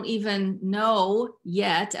we don't even know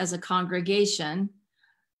yet as a congregation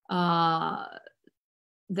that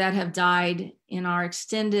have died in our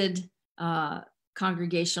extended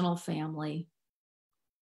congregational family.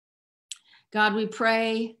 God, we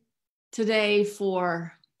pray today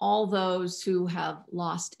for all those who have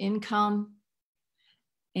lost income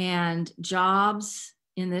and jobs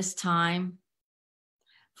in this time,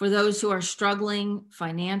 for those who are struggling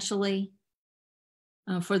financially,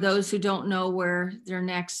 for those who don't know where their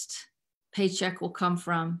next paycheck will come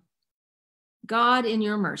from. God, in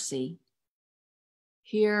your mercy,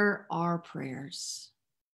 hear our prayers.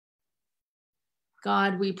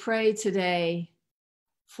 God, we pray today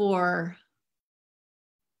for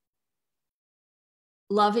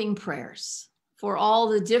loving prayers for all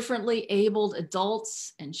the differently abled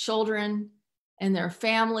adults and children and their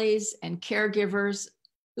families and caregivers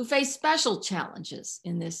who face special challenges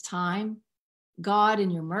in this time. God, in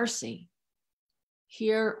your mercy,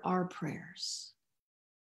 hear our prayers.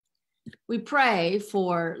 We pray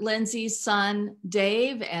for Lindsay's son,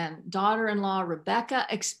 Dave, and daughter-in-law, Rebecca,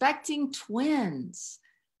 expecting twins,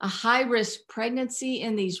 a high-risk pregnancy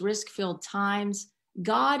in these risk-filled times.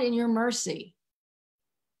 God, in your mercy,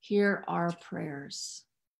 hear our prayers.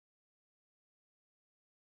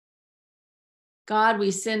 God, we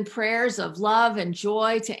send prayers of love and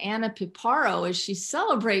joy to Anna Piparo as she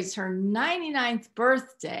celebrates her 99th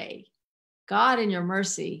birthday. God, in your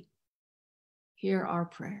mercy, hear our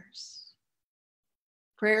prayers.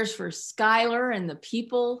 Prayers for Skylar and the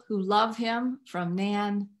people who love him from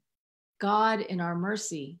Nan. God, in our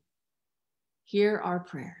mercy, hear our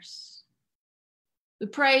prayers. We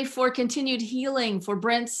pray for continued healing for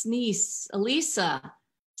Brent's niece, Elisa,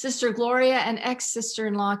 Sister Gloria, and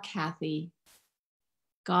ex-sister-in-law, Kathy.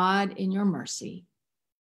 God, in your mercy,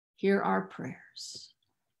 hear our prayers.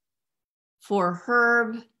 For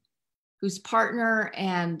Herb, whose partner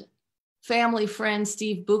and family friend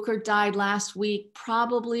Steve Booker died last week,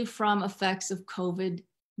 probably from effects of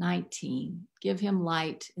COVID-19. Give him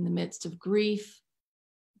light in the midst of grief.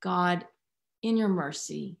 God, in your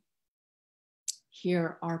mercy,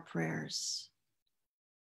 hear our prayers.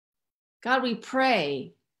 God, we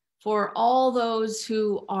pray for all those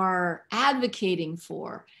who are advocating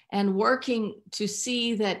for and working to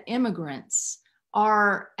see that immigrants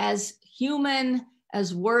are as human,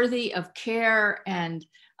 as worthy of care and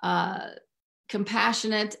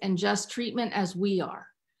compassionate and just treatment as we are,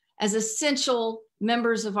 as essential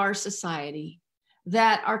members of our society,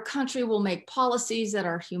 that our country will make policies that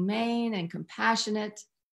are humane and compassionate.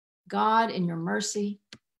 God, in your mercy,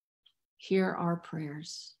 hear our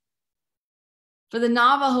prayers. For the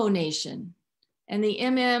Navajo Nation and the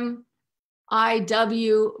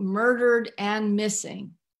MMIW murdered and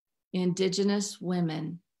missing Indigenous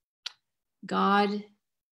women, God,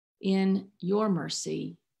 in your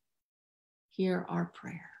mercy, hear our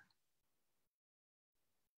prayer.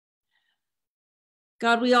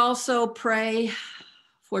 God, we also pray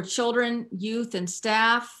for children, youth, and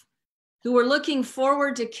staff who are looking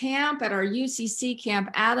forward to camp at our UCC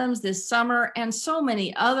Camp Adams this summer, and so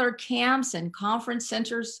many other camps and conference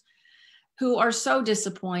centers who are so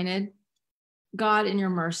disappointed. God, in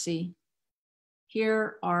your mercy,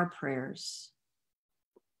 hear our prayers.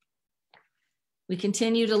 We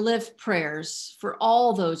continue to lift prayers for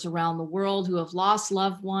all those around the world who have lost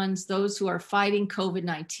loved ones, those who are fighting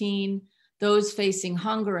COVID-19, those facing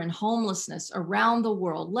hunger and homelessness around the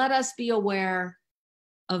world. Let us be aware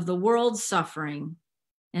of the world's suffering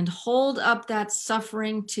and hold up that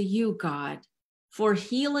suffering to you, God. For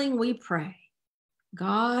healing, we pray.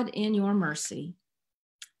 God, in your mercy,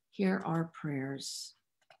 hear our prayers.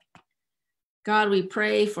 God, we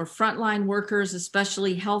pray for frontline workers,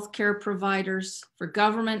 especially healthcare providers, for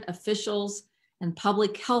government officials and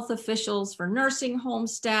public health officials, for nursing home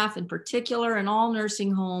staff in particular, and all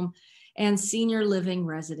nursing home and senior living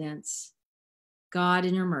residents. God,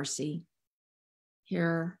 in your mercy,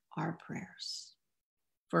 hear our prayers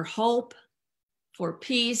for hope, for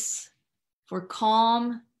peace, for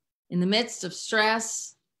calm in the midst of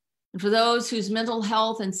stress, and for those whose mental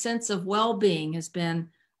health and sense of well-being has been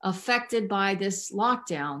affected by this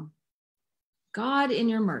lockdown. God, in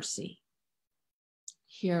your mercy,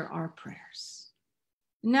 hear our prayers.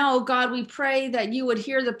 Now, oh God, we pray that you would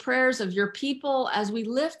hear the prayers of your people as we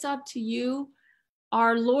lift up to you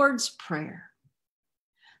our Lord's Prayer,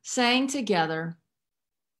 saying together,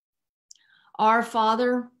 Our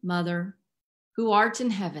Father, Mother, who art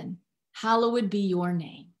in heaven, hallowed be your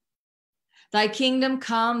name. Thy kingdom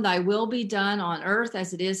come, thy will be done on earth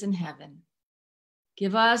as it is in heaven.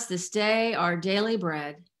 Give us this day our daily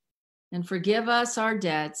bread, and forgive us our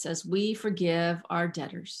debts as we forgive our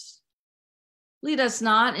debtors. Lead us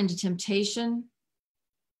not into temptation,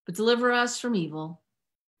 but deliver us from evil.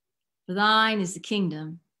 For thine is the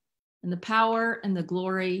kingdom, and the power, and the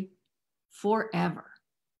glory forever.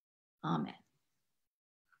 Amen.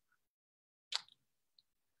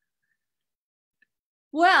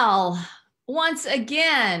 Well, once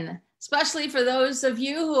again, especially for those of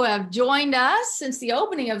you who have joined us since the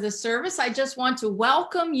opening of this service, I just want to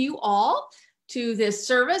welcome you all to this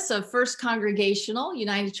service of First Congregational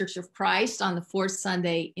United Church of Christ on the fourth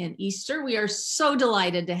Sunday in Easter. We are so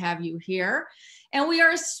delighted to have you here. And we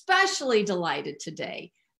are especially delighted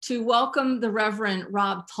today to welcome the Reverend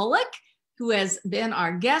Rob Tulloch, who has been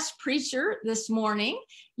our guest preacher this morning.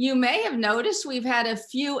 You may have noticed we've had a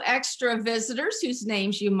few extra visitors whose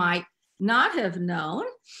names you might not have known.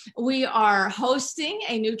 We are hosting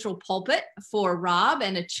a neutral pulpit for Rob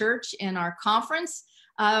and a church in our conference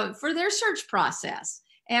for their search process.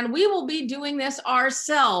 And we will be doing this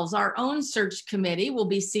ourselves. Our own search committee will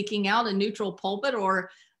be seeking out a neutral pulpit or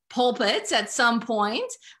pulpits at some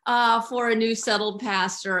point for a new settled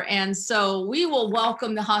pastor. And so we will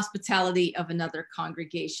welcome the hospitality of another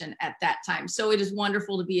congregation at that time. So it is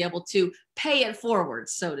wonderful to be able to pay it forward,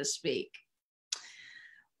 so to speak.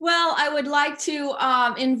 Well, I would like to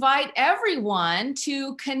invite everyone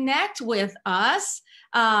to connect with us.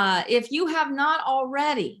 If you have not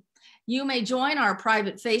already, you may join our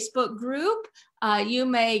private Facebook group. You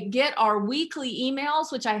may get our weekly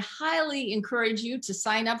emails, which I highly encourage you to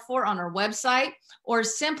sign up for on our website, or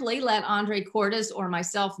simply let Andre Cordes or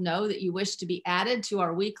myself know that you wish to be added to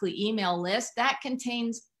our weekly email list. That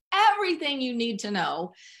contains everything you need to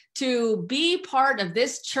know to be part of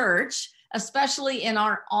this church, especially in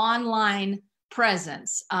our online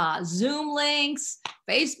presence. Zoom links,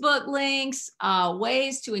 Facebook links,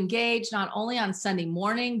 ways to engage not only on Sunday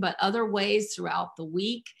morning, but other ways throughout the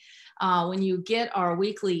week. When you get our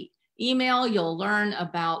weekly email, you'll learn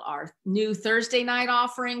about our new Thursday night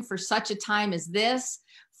offering for such a time as this,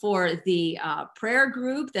 for the prayer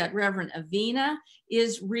group that Reverend Avina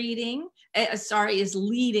is leading,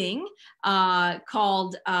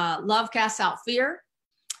 called Love Casts Out Fear.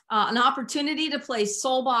 An opportunity to play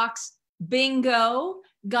Soulbox Bingo,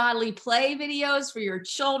 godly play videos for your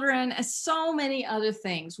children, and so many other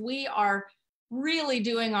things. We are really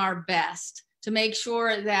doing our best to make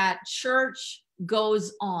sure that church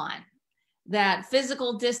goes on, that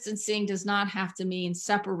physical distancing does not have to mean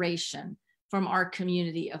separation from our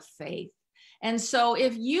community of faith. And so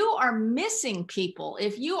if you are missing people,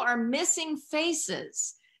 if you are missing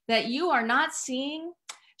faces that you are not seeing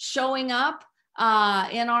showing up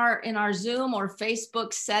in our Zoom or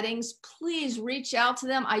Facebook settings, please reach out to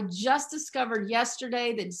them. I just discovered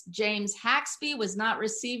yesterday that James Haxby was not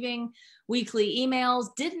receiving weekly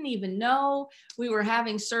emails, didn't even know we were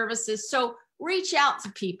having services. So reach out to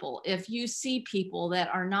people if you see people that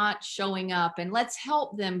are not showing up, and let's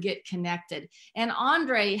help them get connected. And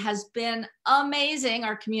Andre has been amazing,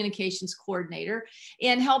 our communications coordinator,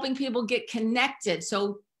 in helping people get connected.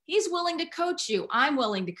 So he's willing to coach you. I'm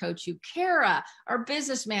willing to coach you. Kara, our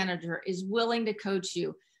business manager, is willing to coach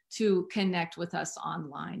you to connect with us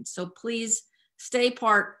online. So please stay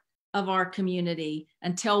part of our community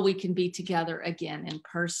until we can be together again in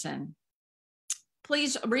person.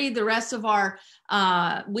 Please read the rest of our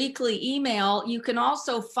weekly email. You can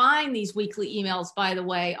also find these weekly emails, by the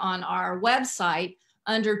way, on our website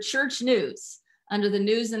under Church News. Under the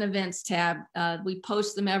News and Events tab. We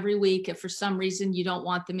post them every week if for some reason you don't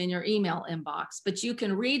want them in your email inbox. But you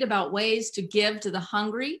can read about ways to give to the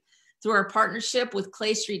hungry through our partnership with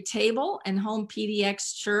Clay Street Table and Home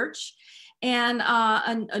PDX Church, and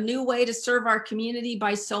a new way to serve our community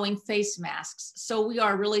by sewing face masks. So we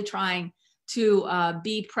are really trying to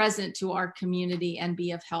be present to our community and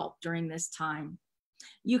be of help during this time.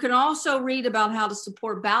 You can also read about how to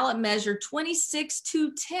support ballot measure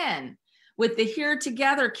 26210, with the Here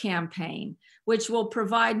Together campaign, which will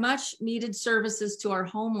provide much needed services to our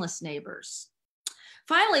homeless neighbors.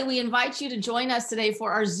 Finally, we invite you to join us today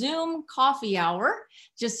for our Zoom coffee hour.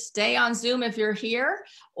 Just stay on Zoom if you're here,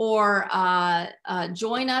 or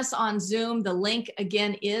join us on Zoom. The link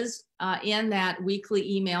again is in that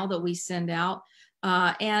weekly email that we send out.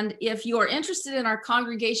 And if you are interested in our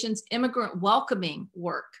congregation's immigrant welcoming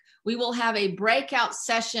work, we will have a breakout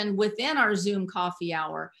session within our Zoom coffee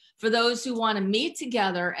hour for those who want to meet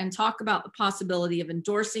together and talk about the possibility of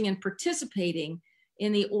endorsing and participating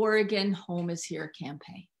in the Oregon Home is Here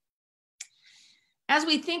campaign. As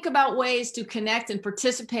we think about ways to connect and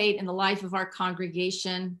participate in the life of our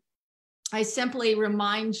congregation, I simply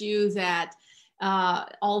remind you that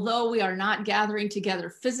although we are not gathering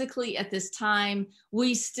together physically at this time,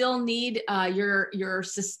 we still need your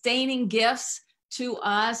sustaining gifts to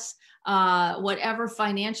us, whatever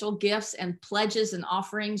financial gifts and pledges and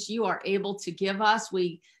offerings you are able to give us.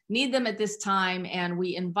 We need them at this time, and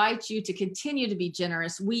we invite you to continue to be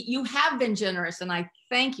generous. You have been generous, and I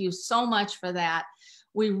thank you so much for that.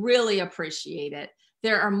 We really appreciate it.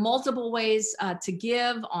 There are multiple ways to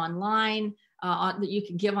give online that you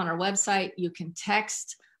can give on our website. You can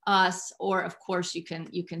text us, or of course you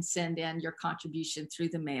can send in your contribution through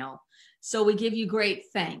the mail. So we give you great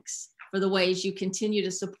thanks for the ways you continue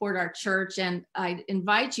to support our church, and I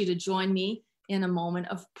invite you to join me in a moment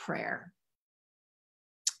of prayer.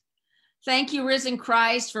 Thank you, risen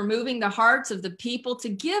Christ, for moving the hearts of the people to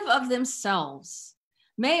give of themselves.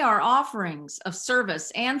 May our offerings of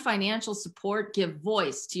service and financial support give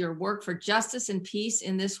voice to your work for justice and peace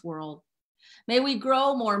in this world. May we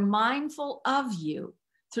grow more mindful of you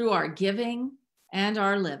through our giving and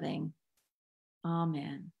our living.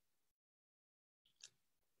 Amen.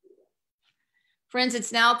 Friends,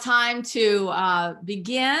 it's now time to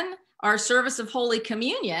begin our service of Holy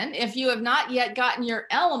Communion. If you have not yet gotten your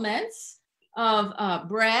elements of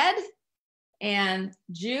bread and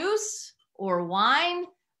juice or wine,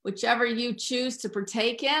 whichever you choose to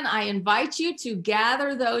partake in, I invite you to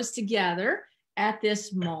gather those together at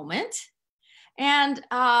this moment. And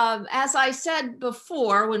as I said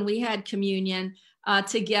before, when we had communion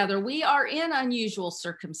together, we are in unusual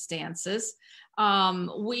circumstances.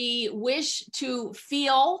 We wish to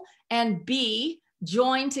feel and be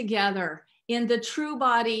joined together in the true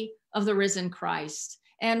body of the risen Christ.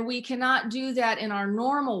 And we cannot do that in our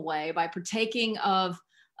normal way by partaking of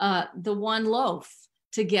the one loaf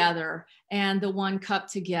together and the one cup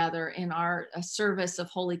together in our service of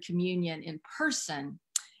Holy Communion in person.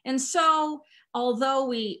 And so, although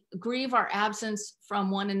we grieve our absence from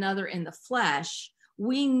one another in the flesh,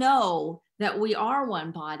 we know that we are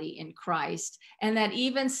one body in Christ, and that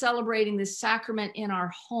even celebrating this sacrament in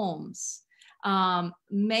our homes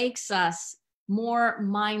makes us more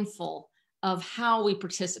mindful of how we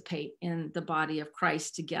participate in the body of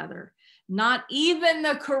Christ together. Not even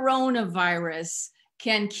the coronavirus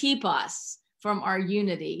can keep us from our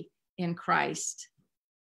unity in Christ.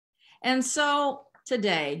 And so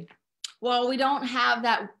today, while we don't have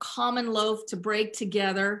that common loaf to break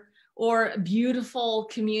together or beautiful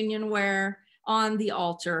communion ware on the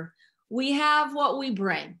altar, we have what we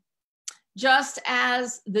bring. Just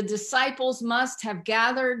as the disciples must have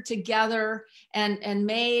gathered together and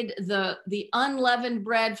made the unleavened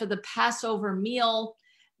bread for the Passover meal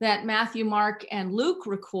that Matthew, Mark, and Luke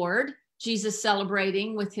record, Jesus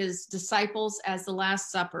celebrating with his disciples as the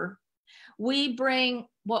Last Supper, we bring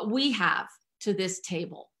what we have to this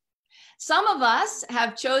table. Some of us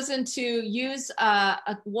have chosen to use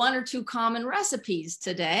one or two common recipes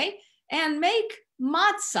today and make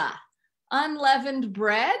matzah, unleavened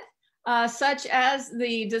bread, such as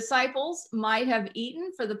the disciples might have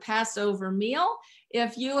eaten for the Passover meal.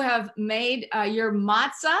 If you have made your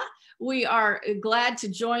matzah, we are glad to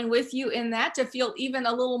join with you in that to feel even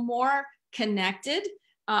a little more connected.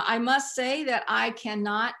 I must say that I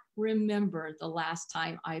cannot remember the last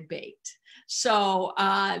time I baked. So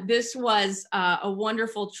this was a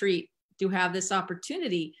wonderful treat to have this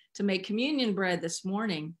opportunity to make communion bread this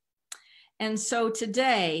morning. And so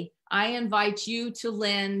today I invite you to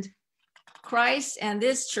lend Christ and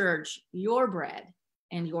this church your bread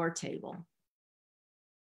and your table.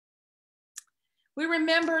 We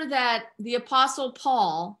remember that the Apostle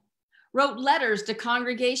Paul wrote letters to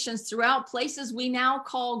congregations throughout places we now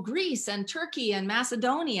call Greece and Turkey and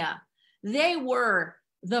Macedonia. They were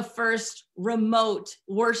the first remote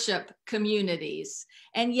worship communities,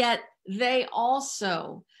 and yet they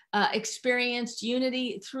also experienced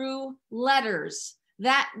unity through letters,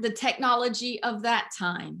 the technology of that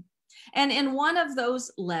time. And in one of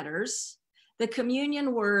those letters, the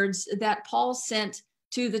communion words that Paul sent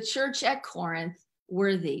to the church at Corinth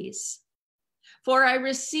were these. For I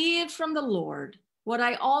received from the Lord what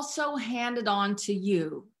I also handed on to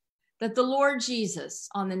you, that the Lord Jesus,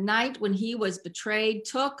 on the night when he was betrayed,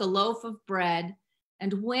 took a loaf of bread,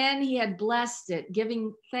 and when he had blessed it,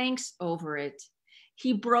 giving thanks over it,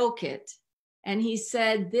 he broke it, and he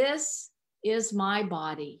said, "This is my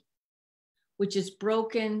body, which is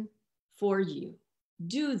broken for you.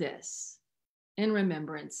 Do this in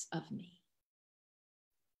remembrance of me."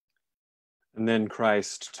 And then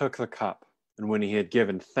Christ took the cup, and when he had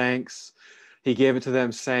given thanks, he gave it to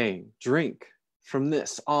them, saying, "Drink from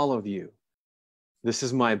this, all of you. This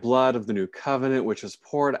is my blood of the new covenant, which is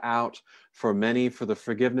poured out for many for the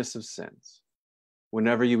forgiveness of sins.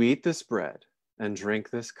 Whenever you eat this bread and drink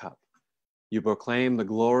this cup, you proclaim the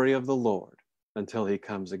glory of the Lord until he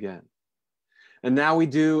comes again. And now we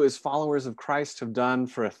do as followers of Christ have done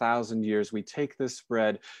for 1,000 years. We take this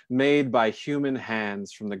bread made by human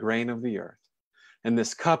hands from the grain of the earth, and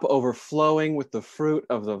this cup overflowing with the fruit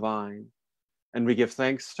of the vine, and we give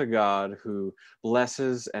thanks to God who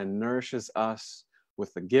blesses and nourishes us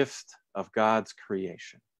with the gift of God's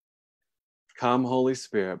creation. Come, Holy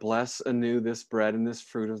Spirit, bless anew this bread and this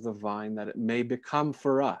fruit of the vine, that it may become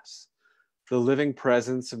for us the living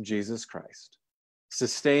presence of Jesus Christ,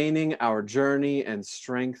 sustaining our journey and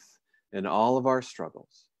strength in all of our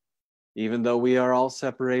struggles. Even though we are all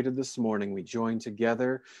separated this morning, we join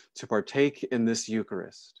together to partake in this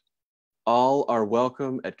Eucharist. All are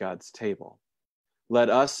welcome at God's table. Let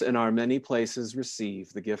us in our many places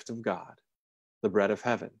receive the gift of God, the bread of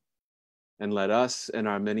heaven, and let us in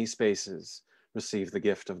our many spaces receive the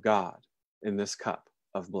gift of God in this cup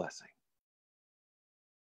of blessing.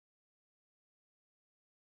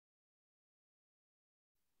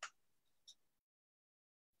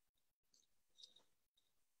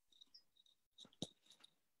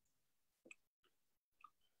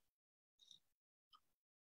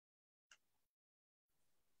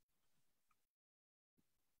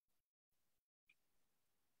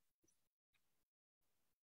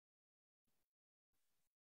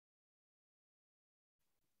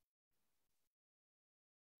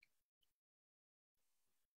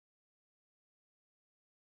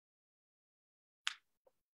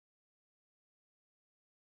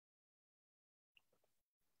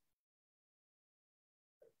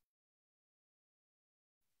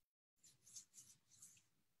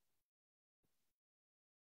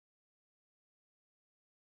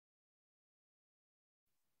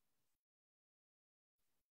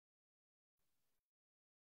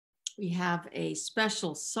 We have a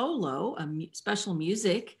special solo, special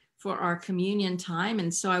music for our communion time.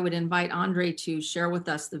 And so I would invite Andre to share with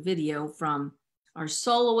us the video from our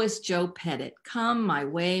soloist, Joe Pettit, "Come My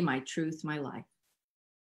Way, My Truth, My Life."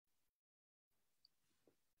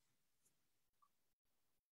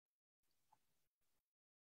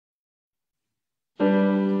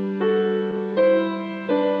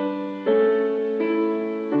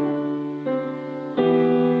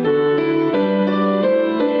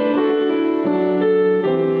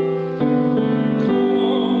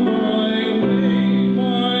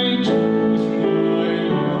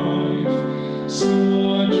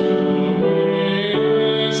 Such a way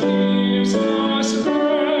as gives life.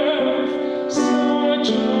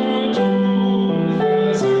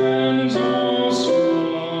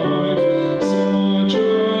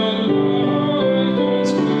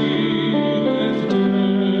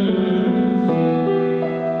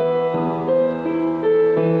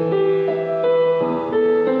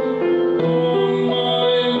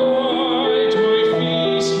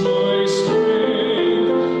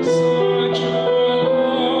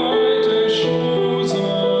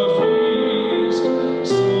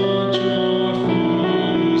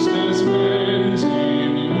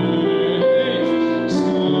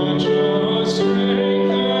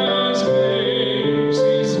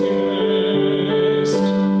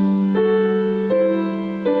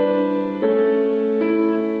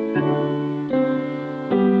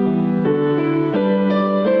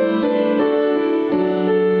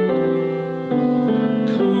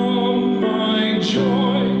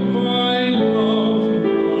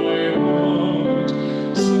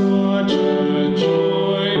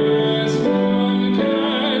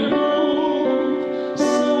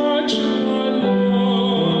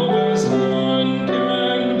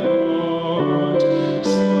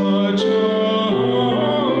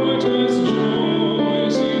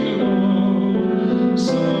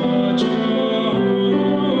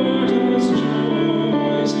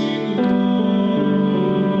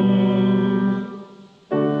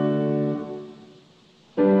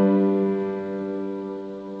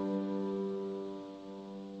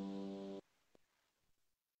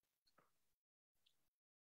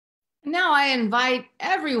 Now I invite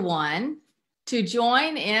everyone to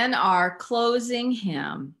join in our closing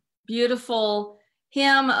hymn, beautiful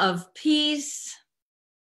hymn of peace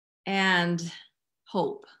and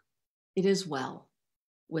hope. It is well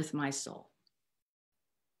with my soul.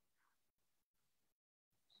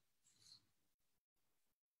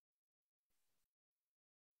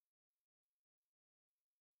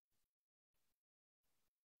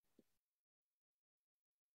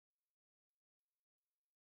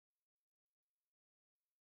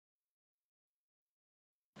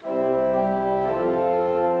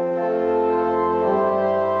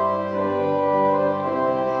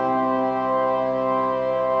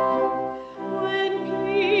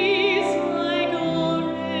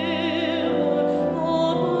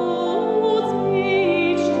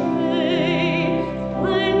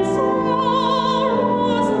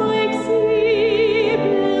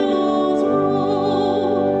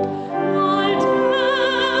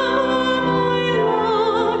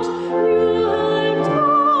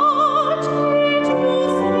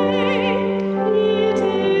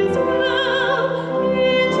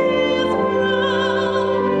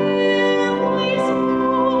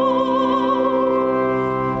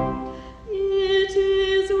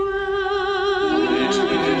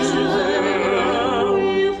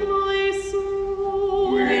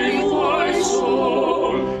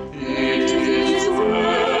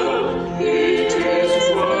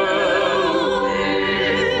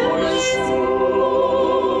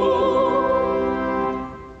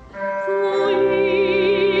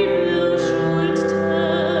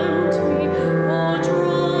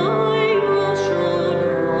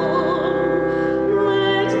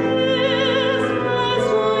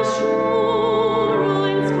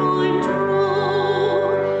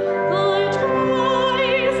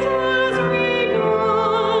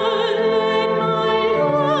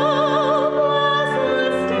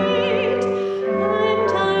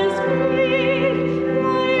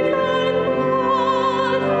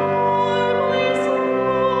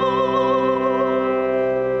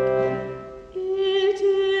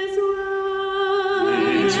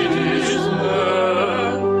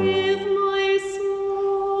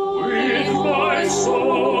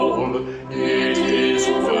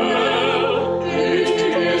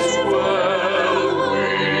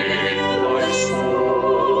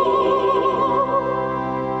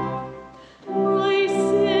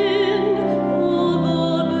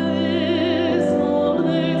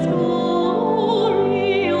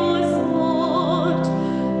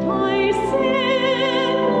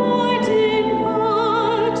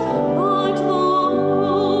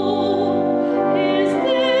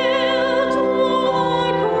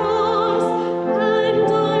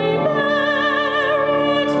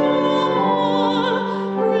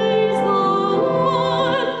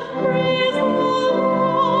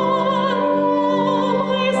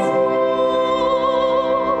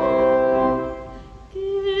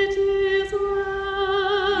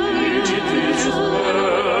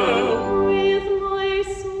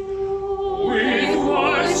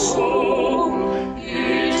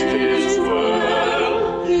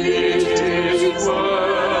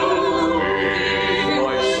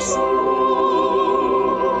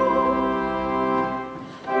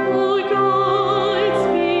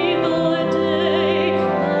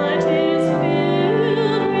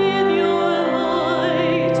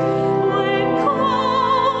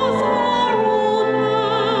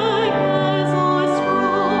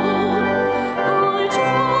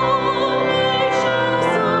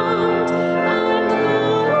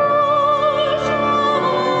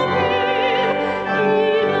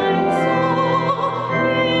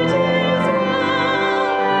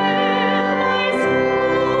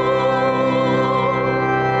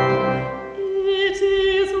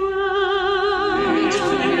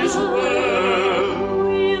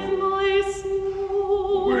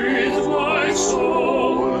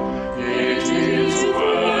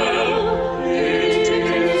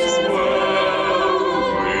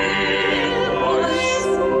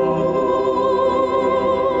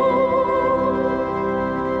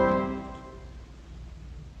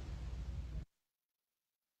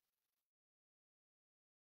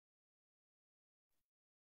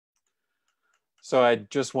 So I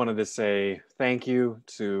just wanted to say thank you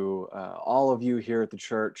to all of you here at the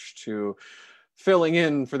church to filling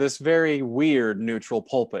in for this very weird neutral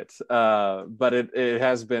pulpit. But it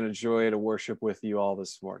has been a joy to worship with you all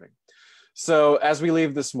this morning. So as we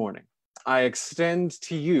leave this morning, I extend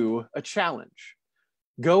to you a challenge.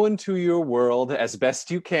 Go into your world as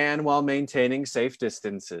best you can while maintaining safe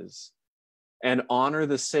distances, and honor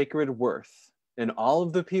the sacred worth in all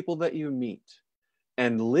of the people that you meet,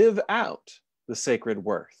 and live out the sacred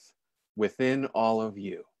worth within all of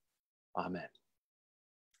you. Amen.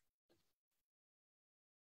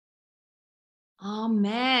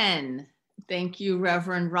 Amen. Thank you,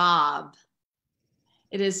 Reverend Rob.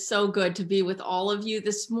 It is so good to be with all of you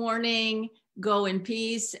this morning. Go in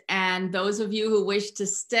peace. And those of you who wish to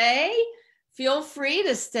stay, feel free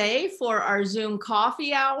to stay for our Zoom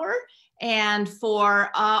coffee hour and for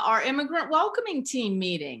our immigrant welcoming team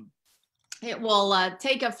meeting. It will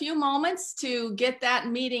take a few moments to get that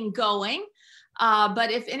meeting going.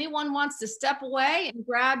 But if anyone wants to step away and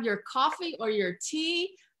grab your coffee or your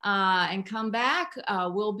tea and come back,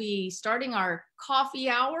 we'll be starting our coffee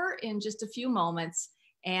hour in just a few moments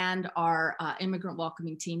and our immigrant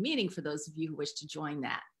welcoming team meeting for those of you who wish to join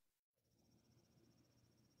that.